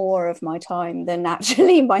more of my time than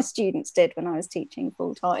actually my students did when I was teaching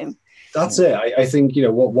full time. That's it. I think,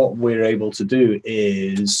 what we're able to do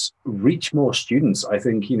is reach more students. I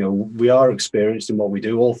think, we are experienced in what we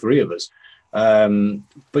do, all three of us.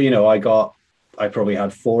 But, I probably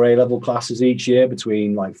had 4 A-level classes each year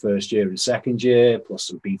between like first year and second year, plus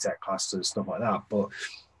some BTEC classes and stuff like that. But,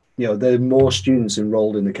 there are more students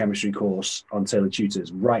enrolled in the chemistry course on Tailored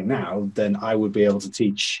Tutors right now than I would be able to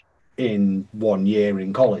teach in 1 year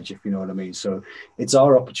in college, if you know what I mean. So it's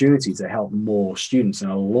our opportunity to help more students,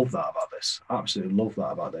 and I love that about this. Absolutely love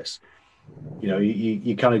that about this.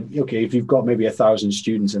 You kind of, okay, if you've got maybe 1,000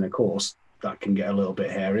 students in a course, that can get a little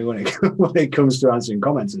bit hairy when it comes to answering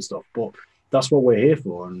comments and stuff, but that's what we're here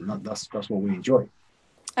for, and that's what we enjoy.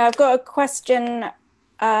 I've got a question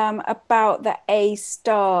about the A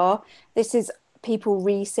star. This is people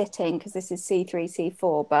resitting, because this is C3,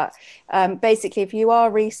 C4, but basically if you are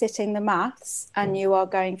resitting the maths and you are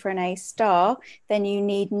going for an A star, then you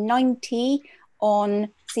need 90 on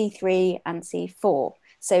C3 and C4.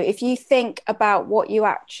 So if you think about what you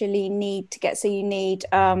actually need to get, so you need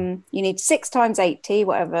 6 times 80,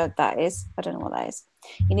 whatever that is, I don't know what that is.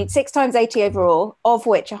 You need 6 times 80 overall, of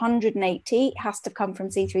which 180 has to come from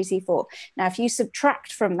C3, C4. Now, if you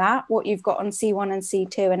subtract from that what you've got on C1 and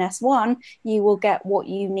C2 and S1, you will get what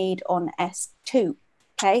you need on S2.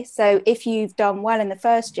 Okay, so if you've done well in the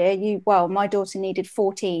first year, my daughter needed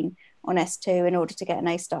 14 on S2 in order to get an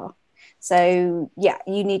A star. So yeah,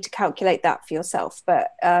 you need to calculate that for yourself. But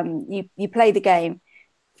you play the game.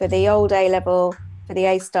 For the old A level, for the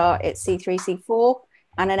A star, it's C3, C4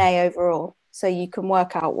 and an A overall. So you can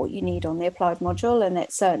work out what you need on the applied module, and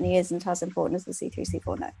it certainly isn't as important as the C3,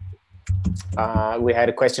 C4 no. We had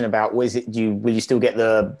a question about, will you still get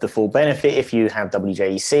the full benefit if you have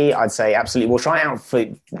WJEC? I'd say absolutely. We'll try out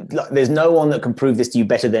there's no one that can prove this to you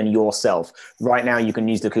better than yourself. Right now, you can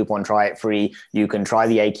use the coupon, try it free. You can try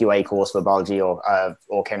the AQA course for biology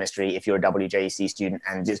or chemistry if you're a WJEC student,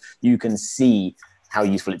 and you can see how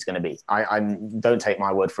useful it's going to be. Don't take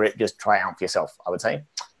my word for it. Just try it out for yourself, I would say.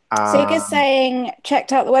 Seeger's saying,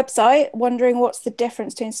 checked out the website, wondering what's the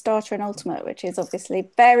difference between starter and ultimate, which is obviously a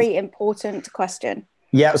very important question.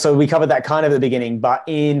 Yeah, so we covered that kind of at the beginning, but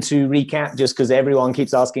to recap, just because everyone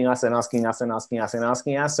keeps asking us and asking us and asking us and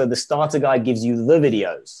asking us. So the starter guide gives you the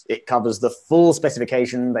videos. It covers the full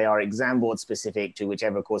specification. They are exam board specific to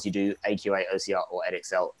whichever course you do, AQA, OCR, or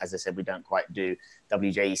EdXL. As I said, we don't quite do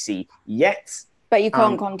WJEC yet. But you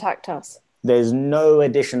can't contact us. There's no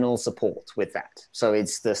additional support with that. So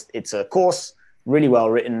it's a course, really well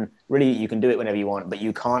written, really you can do it whenever you want, but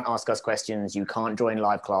you can't ask us questions, you can't join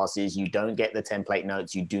live classes, you don't get the template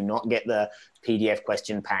notes, you do not get the PDF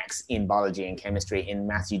question packs in biology and chemistry. In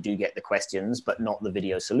maths, you do get the questions, but not the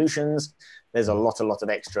video solutions. There's a lot of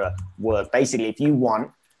extra work. Basically, if you want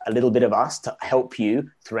a little bit of us to help you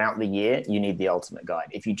throughout the year, you need the ultimate guide.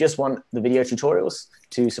 If you just want the video tutorials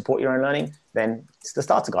to support your own learning, then it's the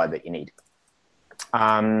starter guide that you need.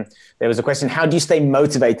 There was a question, how do you stay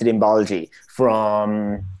motivated in biology?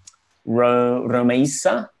 From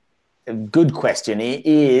Romeisa. Good question.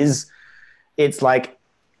 It's like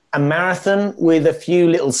a marathon with a few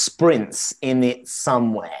little sprints in it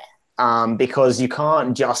somewhere, because you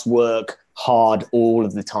can't just work hard all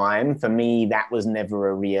of the time. For me, that was never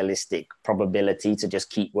a realistic probability to just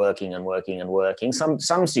keep working and working and working. Some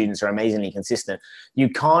students are amazingly consistent. You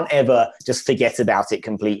can't ever just forget about it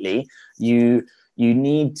completely. You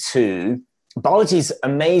need to. Biology is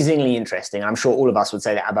amazingly interesting. I'm sure all of us would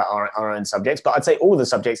say that about our own subjects, but I'd say all the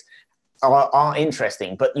subjects are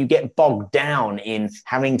interesting, but you get bogged down in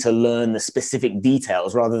having to learn the specific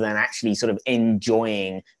details rather than actually sort of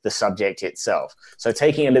enjoying the subject itself. So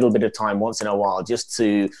taking a little bit of time once in a while just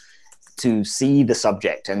to see the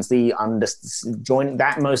subject and join,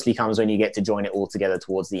 that mostly comes when you get to join it all together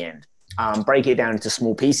towards the end. Break it down into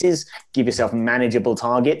small pieces, give yourself manageable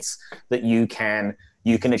targets that you can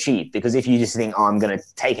achieve. Because if you just think, I'm going to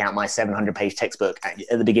take out my 700-page textbook at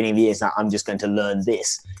the beginning of the year, so I'm just going to learn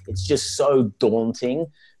this, it's just so daunting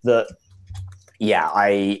that, yeah,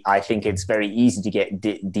 I think it's very easy to get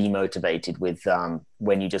demotivated with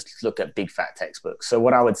when you just look at big fat textbooks. So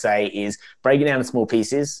what I would say is break it down into small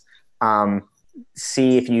pieces.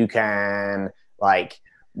 See if you can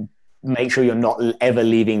make sure you're not ever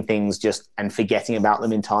leaving things just and forgetting about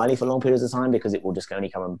them entirely for long periods of time, because it will just only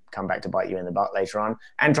come back to bite you in the butt later on.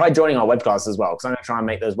 And try joining our web classes as well, because I'm going to try and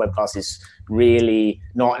make those web classes really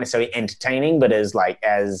not necessarily entertaining, but as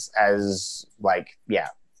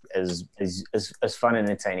fun and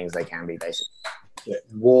entertaining as they can be, basically.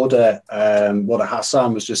 Warder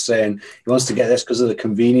Hassan was just saying he wants to get this because of the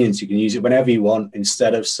convenience. You can use it whenever you want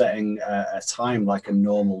instead of setting a time like a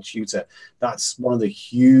normal tutor. That's one of the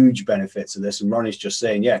huge benefits of this. And Ronnie's just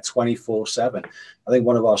saying, 24/7. I think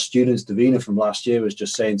one of our students, Davina from last year, was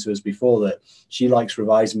just saying to us before that she likes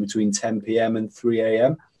revising between 10 p.m. and 3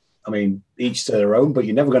 a.m. I mean, each to their own, but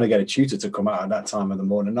you're never going to get a tutor to come out at that time of the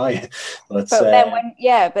morning, are you? But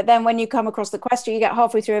then when you come across the question, you get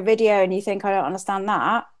halfway through a video and you think, I don't understand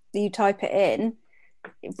that. You type it in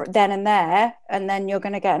then and there, and then you're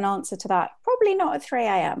going to get an answer to that. Probably not at 3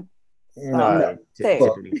 a.m. No,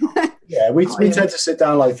 typically not. Yeah, we tend to sit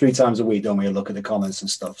down like 3 times a week, don't we, and look at the comments and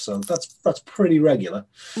stuff. So that's pretty regular.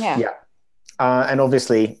 Yeah. And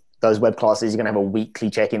obviously, those web classes, you're going to have a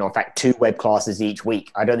weekly check-in. In fact, 2 web classes each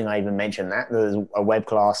week. I don't think I even mentioned that. There's a web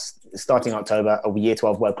class starting October, a year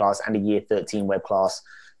 12 web class, and a year 13 web class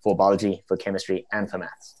for biology, for chemistry, and for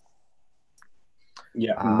maths.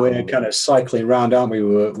 Yeah, and we're kind of cycling around, aren't we?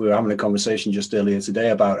 We were having a conversation just earlier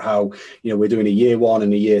today about how, we're doing a year 1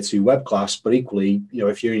 and a year 2 web class, but equally,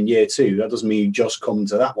 if you're in year 2, that doesn't mean you just come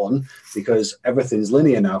to that one, because everything's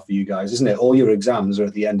linear now for you guys, isn't it? All your exams are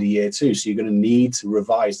at the end of year 2, so you're going to need to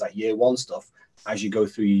revise that year 1 stuff as you go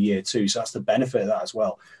through your year 2. So that's the benefit of that as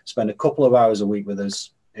well. Spend a couple of hours a week with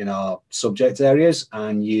us in our subject areas,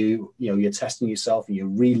 and you're testing yourself and you're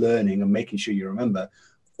relearning and making sure you remember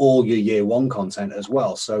all your year 1 content as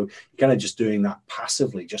well. So you're kind of just doing that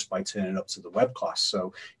passively just by turning up to the web class.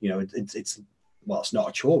 So, it's not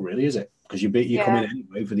a chore really, is it? Because you're coming in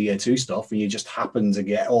anyway for the year 2 stuff, and you just happen to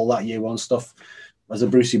get all that year 1 stuff as a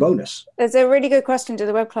Brucey bonus. There's a really good question. Do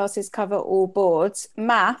the web classes cover all boards?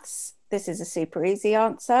 Maths, this is a super easy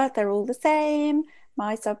answer. They're all the same.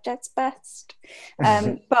 My subject's best.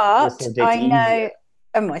 But I know...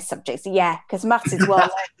 And my subjects, because maths is well known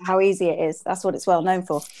for how easy it is. That's what it's well known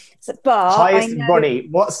for. Ronnie,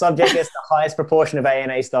 what subject gets the highest proportion of A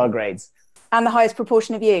and A star grades? And the highest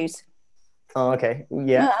proportion of U's. Oh, okay.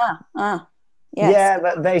 Yeah. Yes. Yeah,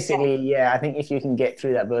 but basically, I think if you can get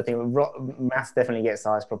through that birth thing, maths definitely gets the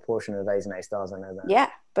highest proportion of A's and A stars. I know that. Yeah,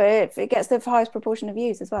 but it gets the highest proportion of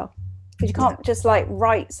U's as well. Because you can't just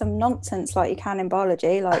write some nonsense like you can in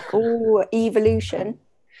biology, evolution.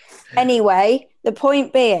 Anyway, the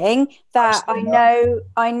point being that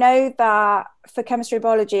I know that for chemistry,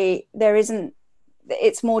 biology,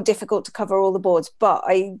 it's more difficult to cover all the boards, but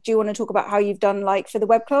I do want to talk about how you've done, like for the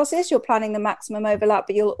web classes, you're planning the maximum overlap,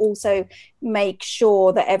 but you'll also make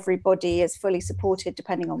sure that everybody is fully supported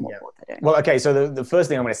depending on what board they're doing. Well, okay, so the first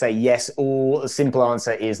thing I'm going to say, yes, the simple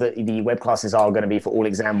answer is that the web classes are going to be for all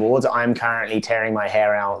exam boards. I'm currently tearing my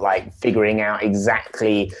hair out, like figuring out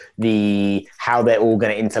exactly how they're all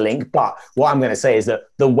going to interlink. But what I'm going to say is that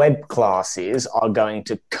the web classes are going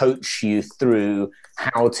to coach you through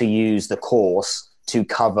how to use the course to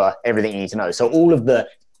cover everything you need to know. So all of the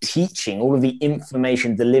teaching, all of the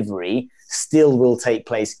information delivery still will take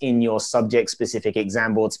place in your subject-specific,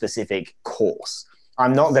 exam board-specific course.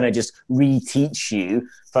 I'm not going to just reteach you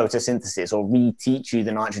photosynthesis or reteach you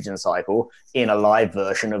the nitrogen cycle in a live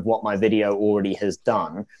version of what my video already has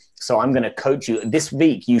done. So I'm going to coach you. This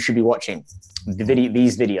week, you should be watching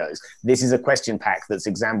these videos. This is a question pack that's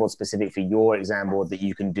exam board specific for your exam board that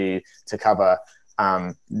you can do to cover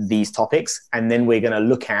these topics. And then we're going to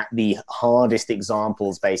look at the hardest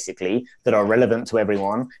examples basically that are relevant to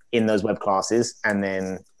everyone in those web classes, and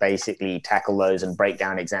then basically tackle those and break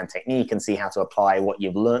down exam technique and see how to apply what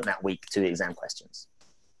you've learned that week to exam questions.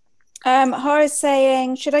 Hara's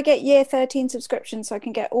saying, should I get year 13 subscription so I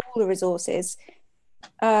can get all the resources?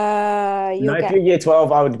 If you're year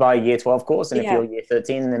 12, I would buy a year 12 course, and if you're year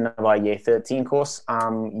 13, then buy a year 13 course.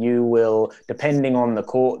 You will, depending on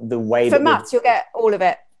the way for maths, you'll get all of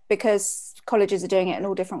it because colleges are doing it in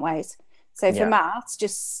all different ways. So for maths,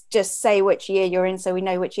 just say which year you're in, so we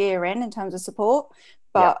know which year you're in terms of support.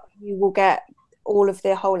 But you will get all of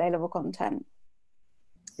the whole A-level content.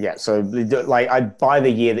 Yeah. So like, I'd buy the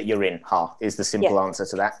year that you're in. Is the simple answer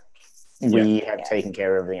to that. We have taken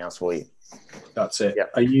care of everything else for you. That's it.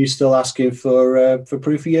 Are you still asking for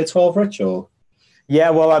proof of year 12, Rich? Or? Yeah,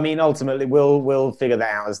 well, I mean, ultimately, we'll figure that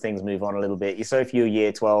out as things move on a little bit. So if you're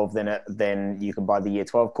year 12, then you can buy the year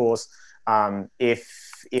 12 course.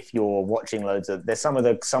 If you're watching loads of, there's some of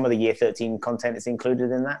the year 13 content is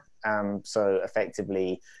included in that. So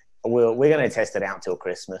effectively, we're going to test it out till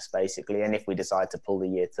Christmas, basically. And if we decide to pull the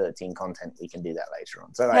year 13 content, we can do that later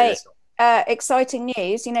on. So exciting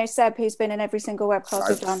news! You know, Seb, who's been in every single web class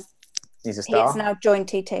we've done. He's a star. He's now joined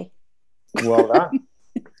TT. Well done.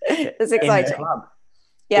 It's exciting.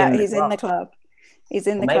 He's in the club. He's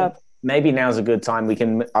in the club. Maybe now's a good time.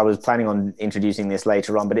 I was planning on introducing this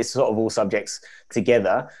later on, but it's sort of all subjects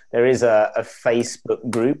together. There is a Facebook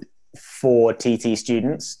group for TT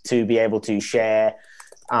students to be able to share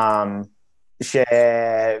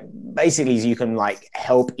basically, you can like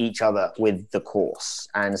help each other with the course,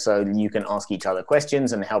 and so you can ask each other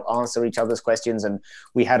questions and help answer each other's questions. And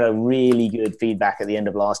we had a really good feedback at the end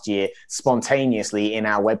of last year spontaneously in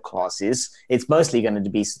our web classes. It's mostly going to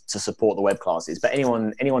be to support the web classes, but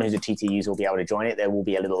anyone who's a TT user will be able to join it. There will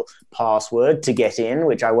be a little password to get in,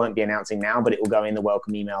 which I won't be announcing now, but it will go in the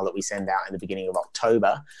welcome email that we send out in the beginning of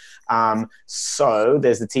October. So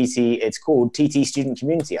there's the TT, it's called TT Student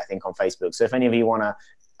Community, I think, on Facebook. So if any of you want to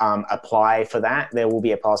apply for that, there will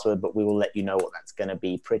be a password, but we will let you know what that's going to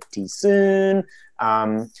be pretty soon.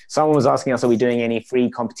 Someone was asking us, are we doing any free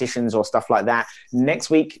competitions or stuff like that? Next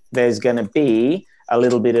week, there's going to be a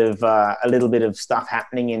little bit of stuff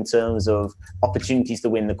happening in terms of opportunities to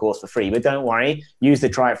win the course for free. But don't worry, use the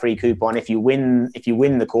try it free coupon. If you win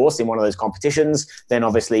the course in one of those competitions, then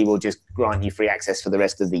obviously we'll just grant you free access for the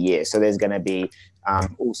rest of the year. So there's going to be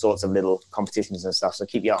all sorts of little competitions and stuff. So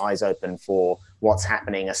keep your eyes open for what's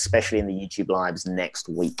happening, especially in the YouTube lives next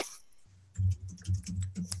week.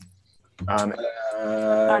 So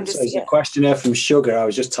there's a question here from Sugar. I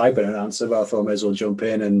was just typing an answer, but I thought I may as well jump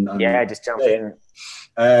in and just jump in.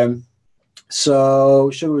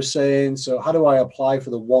 So Sugar was saying, so how do I apply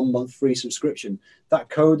for the 1 month free subscription? That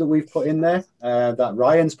code that we've put in there, that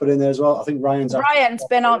Ryan's put in there as well. I think Ryan's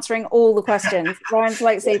been answering all the questions. Ryan's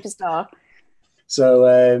like superstar.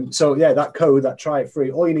 So yeah, that code, that try it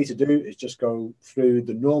free, all you need to do is just go through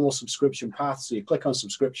the normal subscription path. So you click on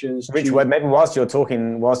subscriptions. Rich, maybe whilst you're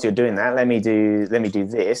doing that, let me do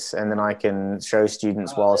this, and then I can show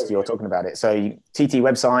students whilst you're talking about it. So TT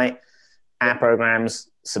website, our programs,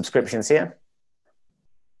 subscriptions here.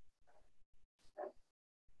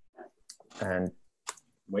 And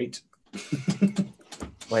wait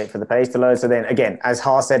for the page to load. So then again, as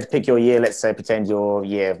Har said, pick your year. Let's say pretend your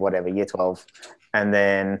year, whatever, year 12. And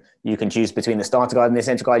then you can choose between the starter guide and the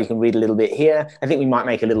essential guide. You can read a little bit here. I think we might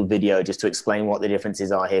make a little video just to explain what the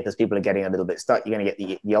differences are here, because people are getting a little bit stuck. You're going to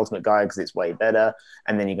get the ultimate guide because it's way better.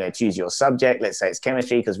 And then you're going to choose your subject. Let's say it's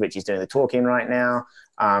chemistry because Rich is doing the talking right now.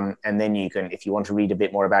 And then you can, if you want to read a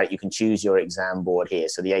bit more about it, you can choose your exam board here.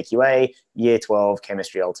 So the AQA Year 12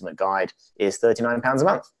 Chemistry Ultimate Guide is £39 a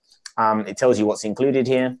month. It tells you what's included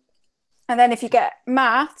here. And then if you get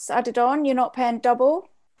maths added on, you're not paying double,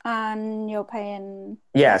 and you're paying.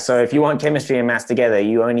 Yeah. So if you want chemistry and maths together,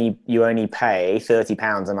 you only pay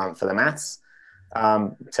 £30 a month for the maths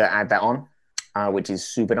to add that on. Which is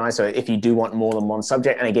super nice. So if you do want more than one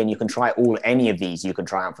subject, and again, you can try any of these, you can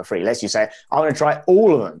try out for free. Let's just say, I want to try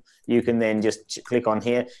all of them. You can then just click on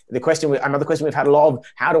here. Another question we've had a lot of,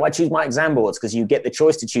 how do I choose my exam boards? Because you get the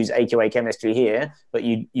choice to choose AQA chemistry here, but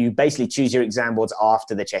you basically choose your exam boards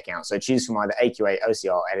after the checkout. So choose from either AQA,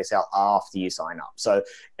 OCR, or LSL after you sign up. So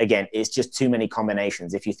again, it's just too many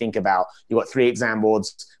combinations. If you think about, you've got 3 exam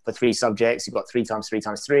boards for 3 subjects, you've got 3 times 3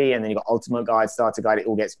 times 3, and then you've got ultimate guide, starter guide, it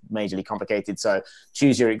all gets majorly complicated. So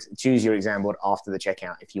choose your exam board after the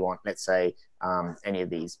checkout if you want, let's say, any of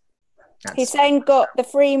these. He's saying got the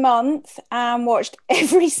free month and watched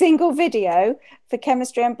every single video for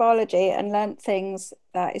chemistry and biology and learnt things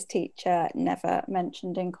that his teacher never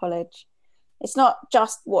mentioned in college. It's not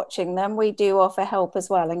just watching them. We do offer help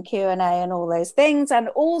as well, and Q&A and all those things. And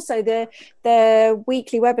also the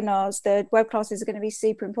weekly webinars, the web classes are going to be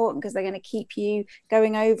super important because they're going to keep you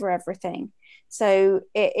going over everything. So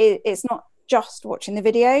it's not just watching the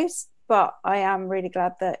videos, but I am really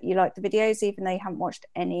glad that you like the videos, even though you haven't watched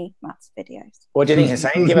any maths videos. What do you think,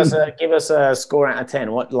 Hussein? Give us a score out of 10.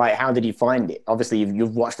 How did you find it? Obviously,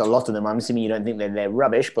 you've watched a lot of them. I'm assuming you don't think they're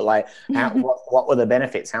rubbish, but what were the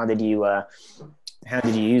benefits? How did you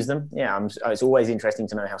use them? Yeah, it's always interesting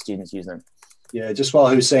to know how students use them. Yeah, just while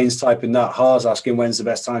Hussein's typing that, Har's asking when's the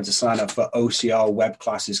best time to sign up for OCR web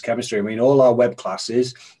classes chemistry. I mean, all our web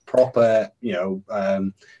classes, proper,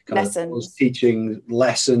 kind of teaching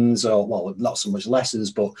lessons, or well, not so much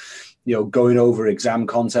lessons, but going over exam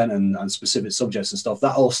content and specific subjects and stuff.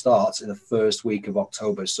 That all starts in the first week of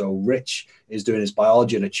October. So Rich is doing his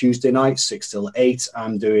biology on a Tuesday night, 6 till 8.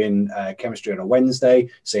 I'm doing chemistry on a Wednesday,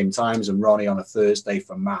 same times, and Ronnie on a Thursday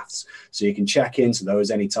for maths. So you can check into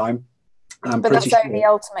those anytime. But that's only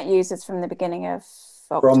ultimate users from the beginning of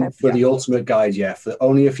October. For the ultimate guide, yeah.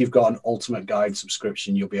 Only if you've got an ultimate guide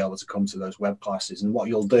subscription, you'll be able to come to those web classes. And what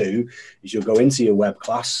you'll do is you'll go into your web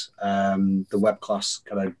class, the web class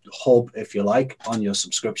kind of hub, if you like, on your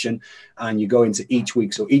subscription, and you go into each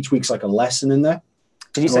week. So each week's like a lesson in there.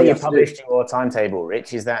 Did you say you published your timetable,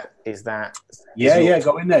 Rich? Is that? Yeah.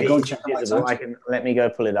 Go in there. Go and check it out. Let me go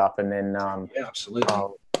pull it up, and then. Yeah,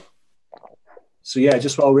 absolutely. So yeah,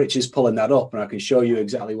 just while Rich is pulling that up, and I can show you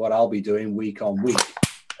exactly what I'll be doing week on week.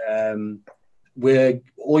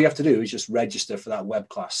 All you have to do is just register for that web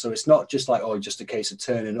class. So it's not just like, just a case of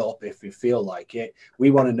turning up if you feel like it. We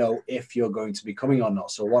want to know if you're going to be coming or not.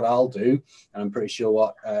 So what I'll do, and I'm pretty sure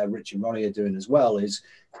what Rich and Ronnie are doing as well, is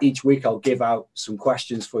each week I'll give out some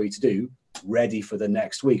questions for you to do ready for the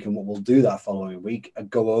next week. And what we'll do that following week,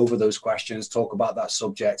 go over those questions, talk about that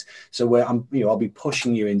subject. So I'll be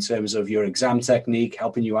pushing you in terms of your exam technique,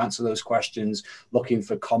 helping you answer those questions, looking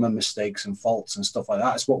for common mistakes and faults and stuff like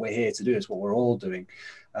that. That's what we're here to do. It's what we're all doing.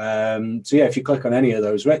 So yeah, if you click on any of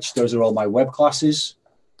those, Rich, those are all my web classes.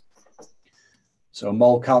 So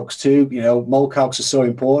mole calcs 2, mole calcs are so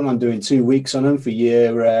important. I'm doing 2 weeks on them for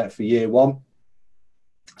year 1.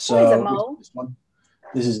 So what is a mole?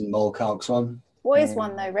 This is the mole calcs one. What is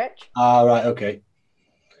one though, Rich? Right, okay.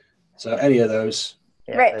 So any of those.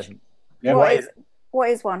 Yeah, Rich, what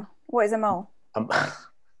is one? What is a mole?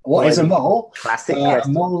 What is a mole? Classic. A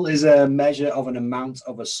mole is a measure of an amount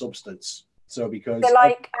of a substance. So because they're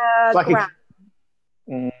like gram.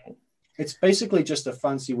 It's basically just a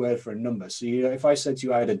fancy word for a number. So if I said to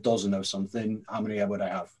you I had a dozen of something, how many would I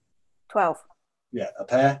have? 12. Yeah, a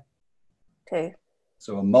pair. 2.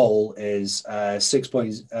 So a mole is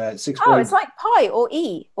 6.6. It's like pi or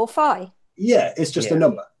e or phi. Yeah, it's just a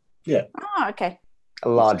number. Yeah. Oh, okay. A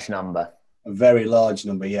large number. A very large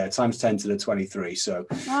number, yeah, times 10 to the 23. So.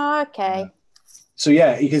 Okay. So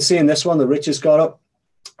yeah, you can see in this one the Rich has got up.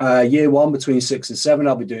 Year 1 between 6 and 7,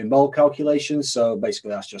 I'll be doing mole calculations. So basically,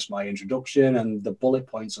 that's just my introduction, and the bullet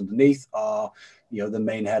points underneath are, the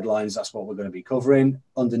main headlines. That's what we're going to be covering.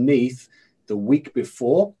 Underneath, the week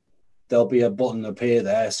before, there'll be a button appear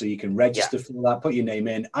there, so you can register for that. Put your name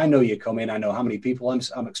in. I know you're coming. I know how many people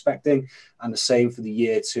I'm expecting, and the same for the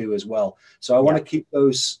year 2 as well. So I want to keep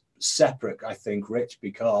those separate, I think, Rich,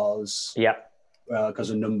 because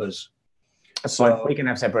of numbers. That's fine. We can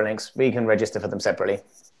have separate links. We can register for them separately.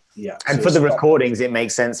 Yeah. And so for the recordings, it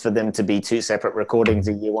makes sense for them to be 2 separate recordings,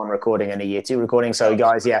 a year 1 recording and a year 2 recording. So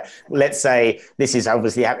guys, let's say this is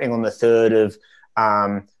obviously happening on the 3rd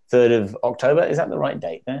of October. Is that the right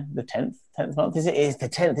date there? The 10th month? Is the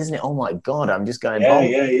 10th, isn't it? Oh my God, I'm just going wrong.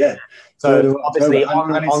 Yeah. So obviously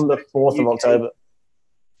on the 4th of October.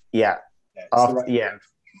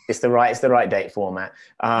 It's the right date format.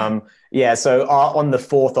 Yeah, so on the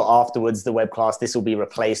 4th or afterwards, the web class, this will be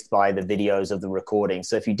replaced by the videos of the recording.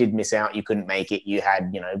 So if you did miss out, you couldn't make it, you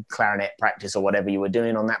had, clarinet practice or whatever you were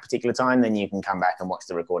doing on that particular time, then you can come back and watch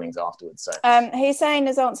the recordings afterwards. So Hussein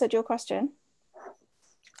has answered your question.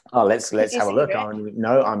 Oh, let's have a look.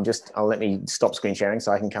 I'll let me stop screen sharing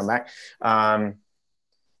so I can come back.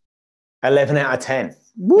 11 out of 10.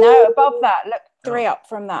 Woo! No, above that. Look, 3 up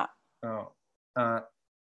from that. I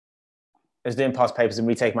was doing past papers and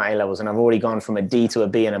retaking my A-levels, and I've already gone from a D to a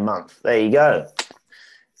B in a month. There you go.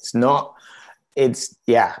 It's not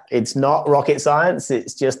rocket science.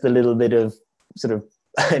 It's just a little bit of sort of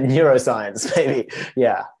neuroscience, maybe.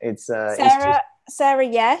 Yeah, it's Sarah,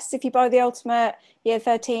 yes. If you buy the Ultimate Year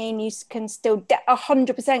 13, you can still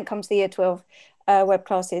 100% come to the Year 12 web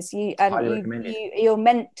classes. You're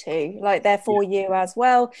meant to, like, they're for you as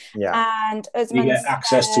well. Yeah. And as you get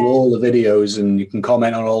access to all the videos, and you can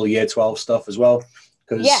comment on all the Year 12 stuff as well.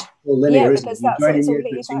 Because linear, because that's all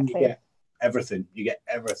you get everything. You get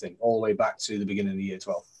everything all the way back to the beginning of the Year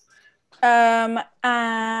 12.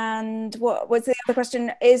 And what was the other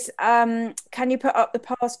question? Is can you put up the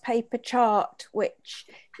past paper chart, which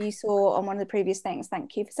you saw on one of the previous things?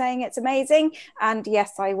 Thank you for saying it's amazing. And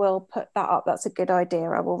yes, I will put that up. That's a good idea.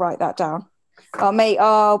 I will write that down.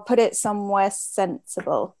 I'll put it somewhere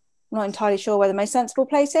sensible. I'm not entirely sure where the most sensible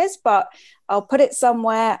place is, but I'll put it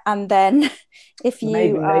somewhere. And then if you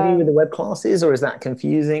maybe with the web classes, or is that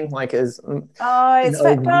confusing? Like it's for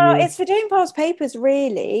doing past papers,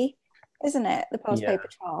 really, isn't it? The past paper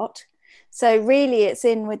chart. So really it's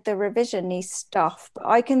in with the revision-y stuff, but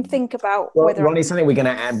I can think about whether Ronnie, something we're going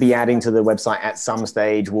to be adding to the website at some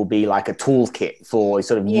stage will be like a toolkit for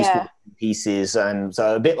sort of useful pieces, and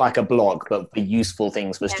so a bit like a blog, but for useful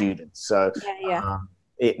things for students. So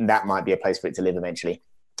that might be a place for it to live eventually.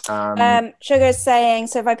 Sugar's saying,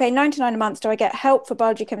 so if I pay $99 a month, do I get help for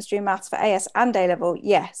biology, chemistry, and maths for AS and A level?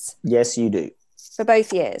 Yes. Yes, you do. For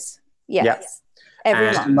both years. Yes. Yep.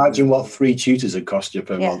 Every month. Imagine what 3 tutors would cost you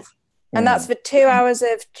per month. And that's for 2 hours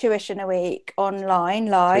of tuition a week online,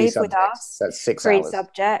 live with us. That's 6 3 hours.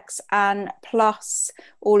 subjects, and plus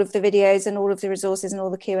all of the videos and all of the resources and all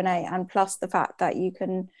the Q&A, and plus the fact that you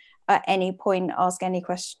can at any point ask any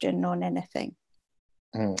question on anything.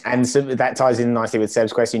 And so that ties in nicely with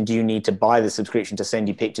Seb's question. Do you need to buy the subscription to send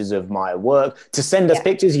you pictures of my work? To send us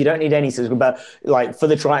pictures, you don't need any subscription. But like for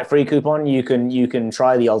the try it free coupon, you can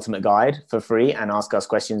try the Ultimate Guide for free and ask us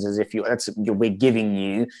questions as if we're giving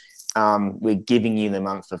you the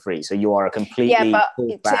month for free. So you are a completely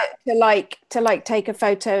to take a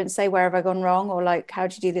photo and say, where have I gone wrong, or like, how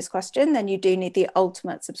do you do this question? Then you do need the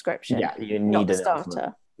Ultimate subscription. Yeah, you need not the starter.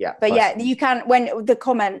 Ultimate. Yeah, but you can, when the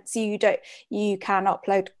comments, you can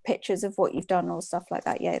upload pictures of what you've done or stuff like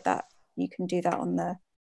that. Yeah, that you can do that on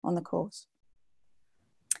the course.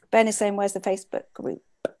 Ben is saying, where's the Facebook group?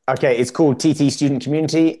 Okay, it's called TT Student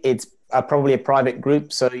Community. It's probably a private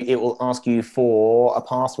group, so it will ask you for a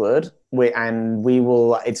password. We're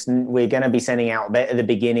going to be sending out at the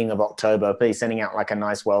beginning of October. Be sending out like a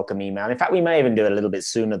nice welcome email. In fact, we may even do it a little bit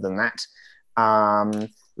sooner than that.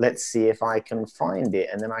 Let's see if I can find it,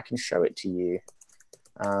 and then I can show it to you.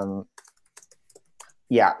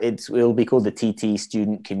 It'll be called the TT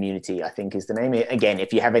Student Community, I think is the name. Again,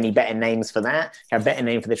 if you have any better names for that, have a better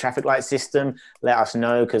name for the traffic light system, let us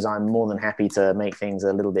know, because I'm more than happy to make things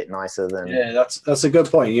a little bit nicer than... Yeah, that's a good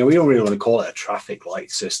point. We don't really want to call it a traffic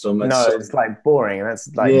light system. It's like boring. That's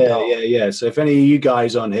like Yeah. So if any of you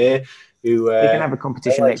guys on here who... we can have a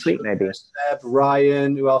competition next week, maybe. Seb,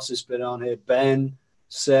 Ryan, who else has been on here? Ben,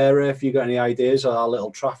 Sarah, if you got any ideas on our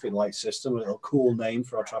little traffic light system, a little cool name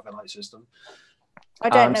for our traffic light system. I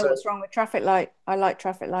don't know what's wrong with traffic light. I like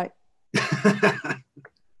traffic light.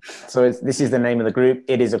 So this is the name of the group.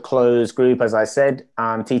 It is a closed group, as I said.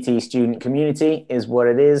 TT Student Community is what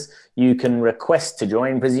it is. You can request to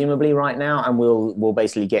join, presumably, right now, and we'll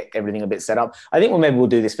basically get everything a bit set up. I think maybe we'll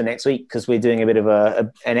do this for next week, because we're doing a bit of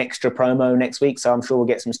an extra promo next week, so I'm sure we'll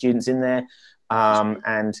get some students in there.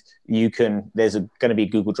 And there's going to be a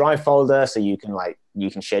Google Drive folder, so you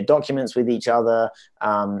can share documents with each other.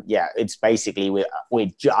 It's basically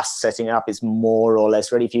we're just setting up. It's more or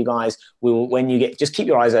less ready for you guys. Just keep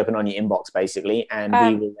your eyes open on your inbox, basically, and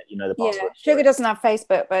we will let you know the password. Sugar doesn't have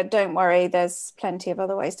Facebook, but don't worry, there's plenty of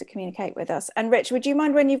other ways to communicate with us. And Rich, would you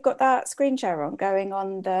mind, when you've got that screen share on, going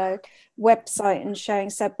on the website and showing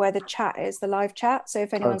Seb where the chat is, the live chat? So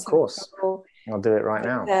if anyone's trouble, I'll do it right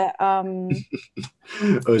now.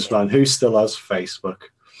 Usman, who still has Facebook?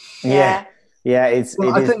 Yeah. I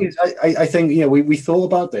think we thought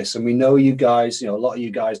about this, and we know you guys. A lot of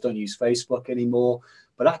you guys don't use Facebook anymore.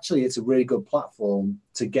 but actually it's a really good platform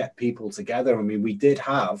to get people together. I mean, we did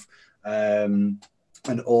have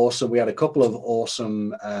we had a couple of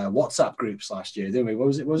awesome WhatsApp groups last year, didn't we? What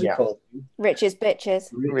was it called? Rich's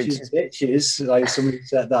Bitches. Bitches. Like, somebody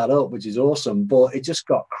set that up, which is awesome. But it just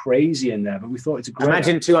got crazy in there. But we thought it's a great.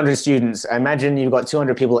 Imagine 200 students. Imagine you've got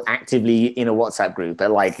 200 people actively in a WhatsApp group. They're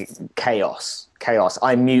like chaos.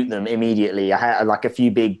 I mute them immediately. I had like a few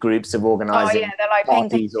big groups of organizing like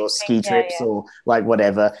parties or ski trips or like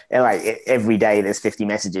whatever. And like every day there's 50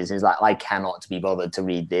 messages. It's like, I cannot be bothered to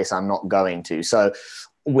read this. I'm not going to. So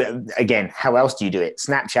again, how else do you do it?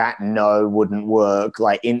 Snapchat, no, wouldn't work.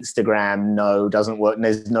 Like Instagram, no, doesn't work. And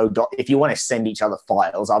there's no if you want to send each other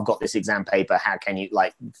files, I've got this exam paper. How can you,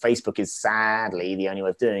 like, Facebook is sadly the only way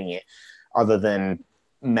of doing it, other than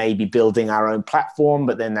maybe building our own platform,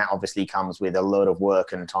 but then that obviously comes with a load of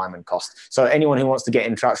work and time and cost. So anyone who wants to get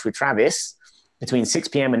in touch with Travis between 6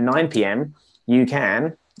 p.m. and 9 p.m, you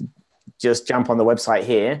can just jump on the website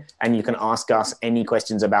here and you can ask us any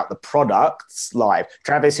questions about the products live.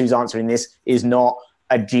 Travis, who's answering this, is not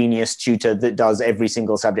a genius tutor that does every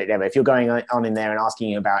single subject ever. If you're going on in there and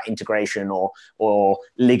asking about integration or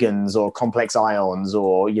ligands or complex ions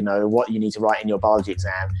or, you know, what you need to write in your biology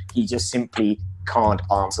exam, he just simply can't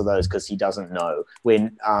answer those because he doesn't know.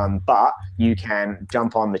 But you can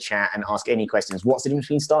jump on the chat and ask any questions. What's the difference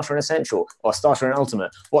between starter and essential, or starter and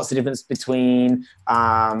ultimate? What's the difference between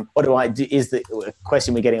what do I do? Is the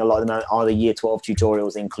question we're getting a lot at the moment, are the year 12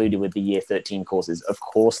 tutorials included with the year 13 courses? Of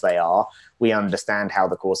course they are. We understand how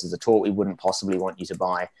the courses are taught. We wouldn't possibly want you to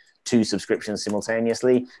buy 2 subscriptions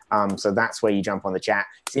simultaneously. So that's where you jump on the chat.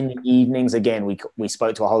 It's in the evenings. Again, we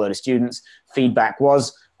spoke to a whole load of students. Feedback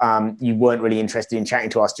was you weren't really interested in chatting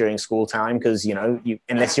to us during school time because, you know,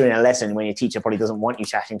 unless you're in a lesson when your teacher probably doesn't want you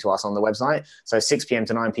chatting to us on the website. So 6 p.m.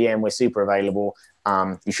 to 9 p.m, we're super available.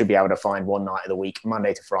 You should be able to find one night of the week,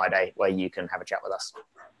 Monday to Friday, where you can have a chat with us.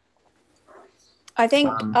 I think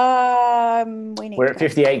we're at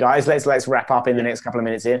 58, guys. Let's wrap up in the next couple of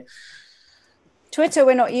minutes here. Twitter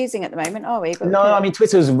we're not using at the moment, are we? But no, I mean,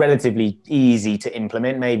 Twitter's relatively easy to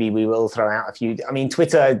implement. Maybe we will throw out a few. I mean,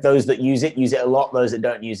 Twitter, those that use it a lot. Those that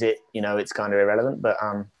don't use it, you know, it's kind of irrelevant. But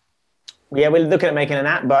yeah, we're looking at making an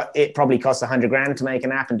app, but it probably costs $100,000 to make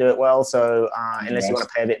an app and do it well. So unless you want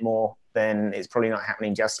to pay a bit more, then it's probably not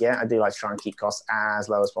happening just yet. I do like to try and keep costs as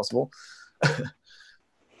low as possible.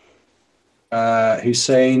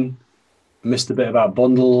 Hussein missed a bit about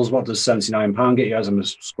bundles. What does £79 get you? As I'm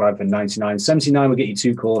subscribed for 99. 79 will get you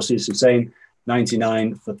 2 courses. Hussein,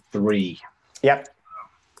 99 for 3. Yep.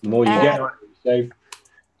 The more you get, save.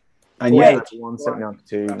 And yeah, 79 for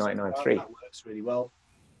 2, 99 for 3. That works really well.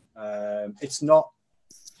 It's not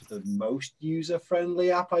the most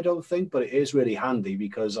user-friendly app, I don't think, but it is really handy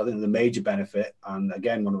because I think the major benefit, and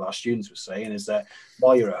again, one of our students was saying, is that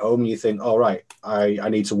while you're at home and you think, all right, I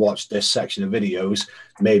need to watch this section of videos,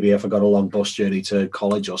 maybe if I got a long bus journey to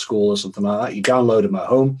college or school or something like that, you download them at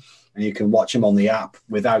home and you can watch them on the app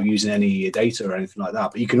without using any data or anything like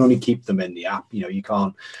that, but you can only keep them in the app. You know, you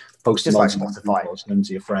can't post them like on Spotify or send them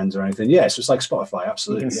to your friends or anything. Yeah, it's just like Spotify,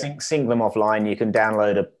 absolutely. You can sync them offline. You can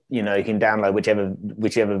download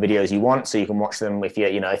whichever videos you want, so you can watch them if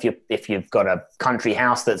you've got a country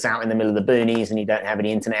house that's out in the middle of the boonies and you don't have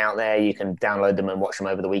any internet out there, you can download them and watch them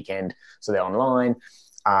over the weekend, so they're online.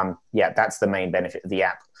 Yeah, that's the main benefit of the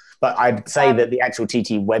app. But I'd say that the actual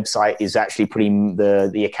TT website is actually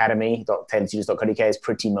the academy.tailoredtutors.co.uk is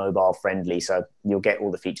pretty mobile friendly, so you'll get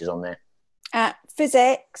all the features on there.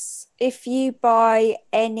 Physics, if you buy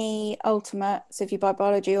any ultimate, so if you buy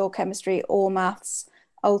biology or chemistry or maths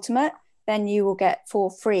ultimate, then you will get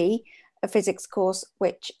for free a physics course,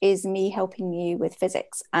 which is me helping you with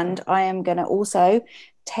physics. And I am going to also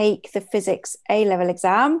take the physics A-level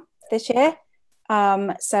exam this year.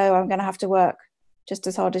 So I'm going to have to work just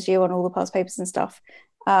as hard as you on all the past papers and stuff.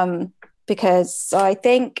 Because I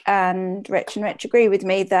think, and Rich agree with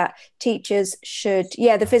me, that teachers should,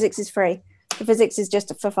 the physics is free. The physics is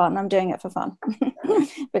just for fun. I'm doing it for fun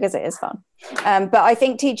because it is fun. But I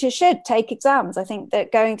think teachers should take exams. I think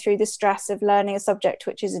that going through the stress of learning a subject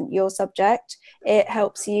which isn't your subject, it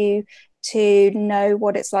helps you to know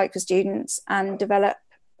what it's like for students and develop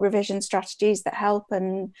revision strategies that help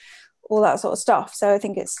and all that sort of stuff. So I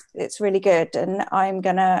think it's really good. And I'm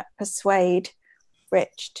going to persuade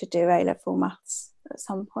Rich to do A-level maths at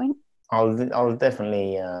some point. I'll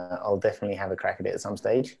definitely have a crack at it at some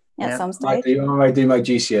stage. At some stage. I do my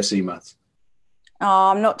GCSE maths.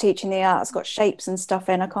 Oh, I'm not teaching the art. It's got shapes and stuff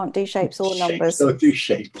in. I can't do shapes or numbers. Don't do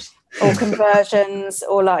shapes. Or conversions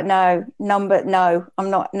or I'm not.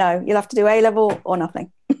 No, you'll have to do A-level or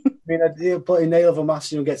nothing. you'll put in A-level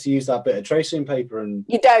maths, you'll get to use that bit of tracing paper. And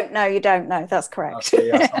You don't know. That's correct.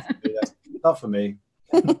 That's not for me.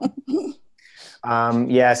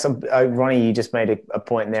 Yeah, so Ronnie, you just made a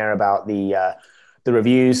point there about the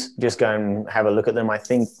reviews. Just go and have a look at them. I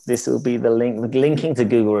think this will be the link. Linking to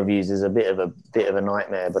Google reviews is a bit of a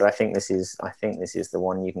nightmare, but I think this is the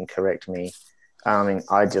one. You can correct me. I mean,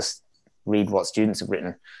 I just read what students have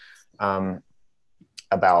written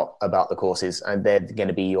about the courses, and they're going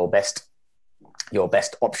to be your best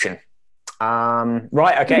option.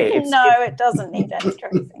 Right, okay. It doesn't need any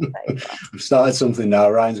tracing paper. We've started something now.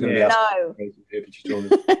 Ryan's going to be asking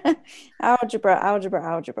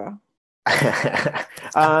algebra.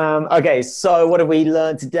 Okay, so what have we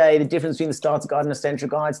learned today? The difference between the starter guide and essential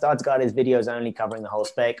guide. Starter guide is videos only covering the whole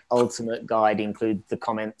spec. Ultimate guide includes the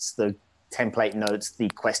comments, the template notes, the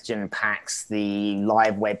question packs, the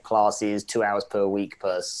live web classes, 2 hours per week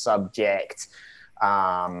per subject,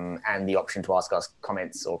 and the option to ask us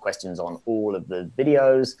comments or questions on all of the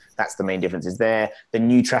videos. That's the main differences there. The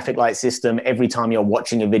new traffic light system, every time you're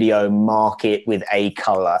watching a video, mark it with a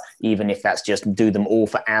color, even if that's just do them all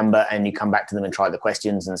for amber, and you come back to them and try the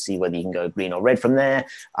questions and see whether you can go green or red from there.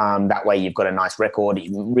 That way you've got a nice record. It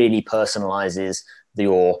really personalizes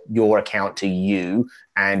your account to you,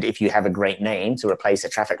 and if you have a great name to replace a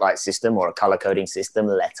traffic light system or a color coding system,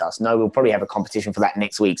 let us know. We'll probably have a competition for that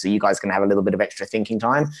next week, so you guys can have a little bit of extra thinking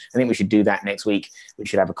time. I think we should do that next week. We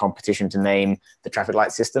should have a competition to name the traffic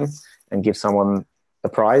light system and give someone a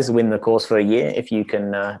prize, win the course for a year if you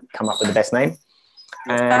can come up with the best name.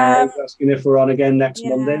 Asking if we're on again next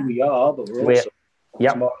Monday. We are, but we're also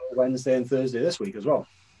tomorrow, Wednesday and Thursday this week as well.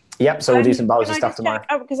 Yep, so we'll do some biology stuff tomorrow.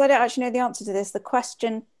 Because I don't actually know the answer to this. The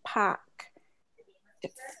question pack.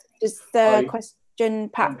 Does the question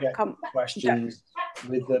pack come? Questions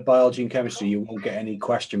with the biology and chemistry, you won't get any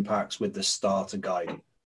question packs with the starter guide.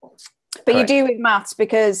 But you do with maths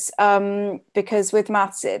because with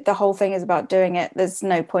maths, the whole thing is about doing it. There's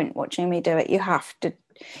no point watching me do it. You have to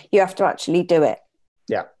actually do it.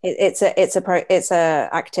 Yeah, it's a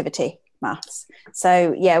activity. Maths.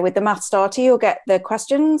 So yeah, with the math starter, you'll get the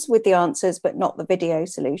questions with the answers, but not the video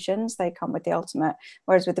solutions. They come with the ultimate.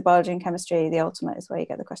 Whereas with the biology and chemistry, the ultimate is where you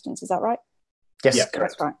get the questions. Is that right? Yes, yeah,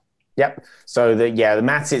 correct. That's right. Yep. So the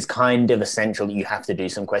maths is kind of essential. You have to do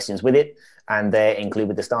some questions with it, and they're included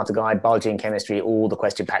with the starter guide, biology and chemistry, all the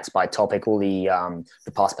question packs by topic, all the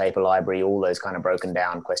past paper library, all those kind of broken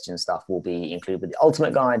down question stuff will be included with the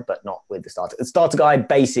ultimate guide, but not with the starter. The starter guide,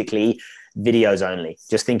 basically videos only.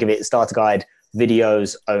 Just think of it, starter guide,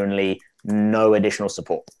 videos only, no additional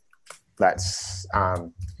support. That's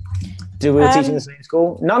do we teach in the same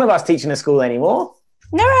school? None of us teach in a school anymore.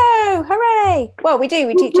 No, hooray! Well, we do.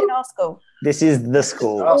 We teach in our school. This is the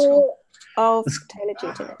school. Of Taylor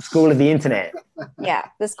Tutors. School of the internet. Yeah,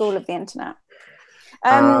 the school of the internet.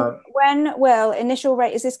 When will initial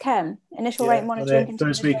rate, is this chem? Initial rate monitoring?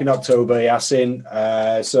 First week in October, Yasin.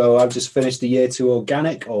 So I've just finished the year 2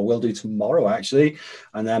 organic, or will do tomorrow actually.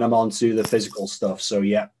 And then I'm on to the physical stuff. So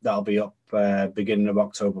yeah, that'll be up beginning of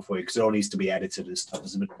October for you, because it all needs to be edited and stuff.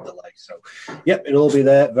 There's a bit of a delay. So yep, it'll all be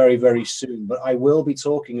there very, very soon. But I will be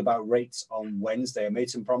talking about rates on Wednesday. I made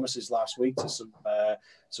some promises last week to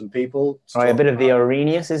some people. Right, a bit of the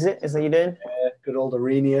Arrhenius, is it? Is that you doing? Good old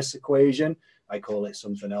Arrhenius equation. I call it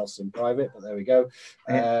something else in private, but there we go.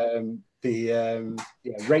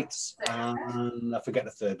 Rates, and I forget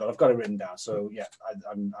the third, but I've got it written down. So yeah,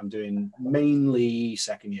 I'm doing mainly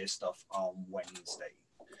second year stuff on Wednesday,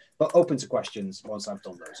 but open to questions once I've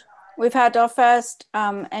done those. We've had our first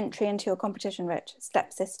entry into your competition, Rich.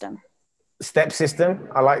 Step system. Step system.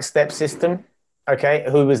 I like step system. Okay,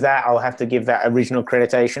 who was that? I'll have to give that original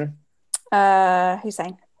accreditation.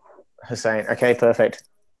 Hussein. Okay, perfect.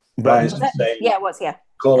 Yeah, it was, yeah.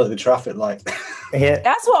 Call it the traffic light. Yeah,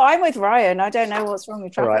 that's what I'm with Ryan. I don't know what's wrong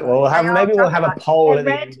with traffic. All right. Well, maybe we'll have a poll at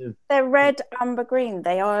the end of... They're red, amber, green.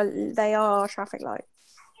 They are traffic lights.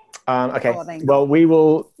 Okay. Well,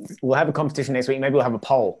 we'll have a competition next week. Maybe we'll have a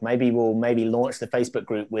poll. Maybe we'll launch the Facebook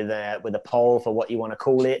group with a poll for what you want to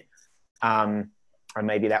call it. And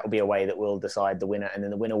maybe that will be a way that we'll decide the winner, and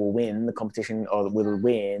then the winner will win the competition, or will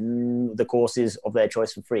win the courses of their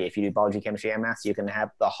choice for free. If you do biology, chemistry, and maths, you can have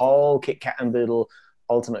the whole Kit Kat and Boodle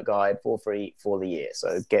ultimate guide for free for the year.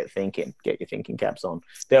 So get your thinking caps on.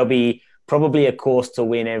 There'll be probably a course to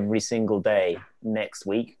win every single day next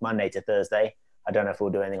week, Monday to Thursday. I don't know if we'll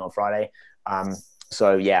do anything on Friday.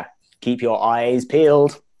 So yeah, keep your eyes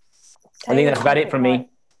peeled. I think that's about it from me.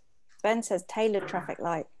 Ben says tailored traffic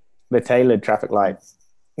light. The tailored traffic light.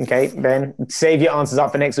 Okay, Ben, save your answers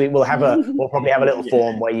up for next week. We'll probably have a little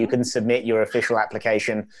form where you can submit your official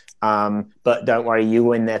application. But don't worry, you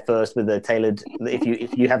go in there first with the tailored.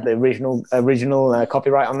 If you have the original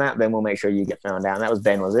copyright on that, then we'll make sure you get found out. And that was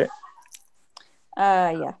Ben, was it?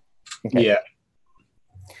 Yeah. Okay. Yeah.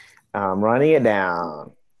 Writing it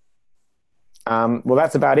down. Well,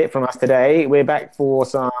 that's about it from us today. We're back for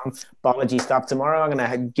some biology stuff tomorrow. I'm going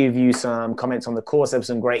to give you some comments on the course. There were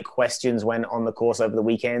some great questions went on the course over the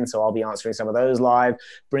weekend, so I'll be answering some of those live.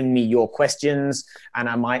 Bring me your questions, and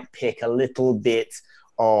I might pick a little bit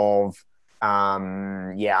of, I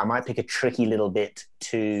might pick a tricky little bit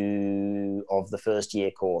of the first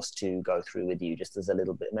year course to go through with you, just as a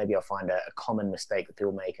little bit. Maybe I'll find a common mistake that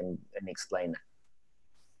people make and explain that.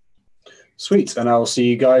 Sweet. And I'll see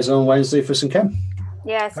you guys on Wednesday for some chem.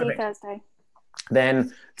 Yeah, see you Thursday.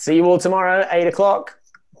 Then see you all tomorrow, 8 o'clock.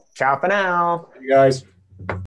 Ciao for now. Hey guys.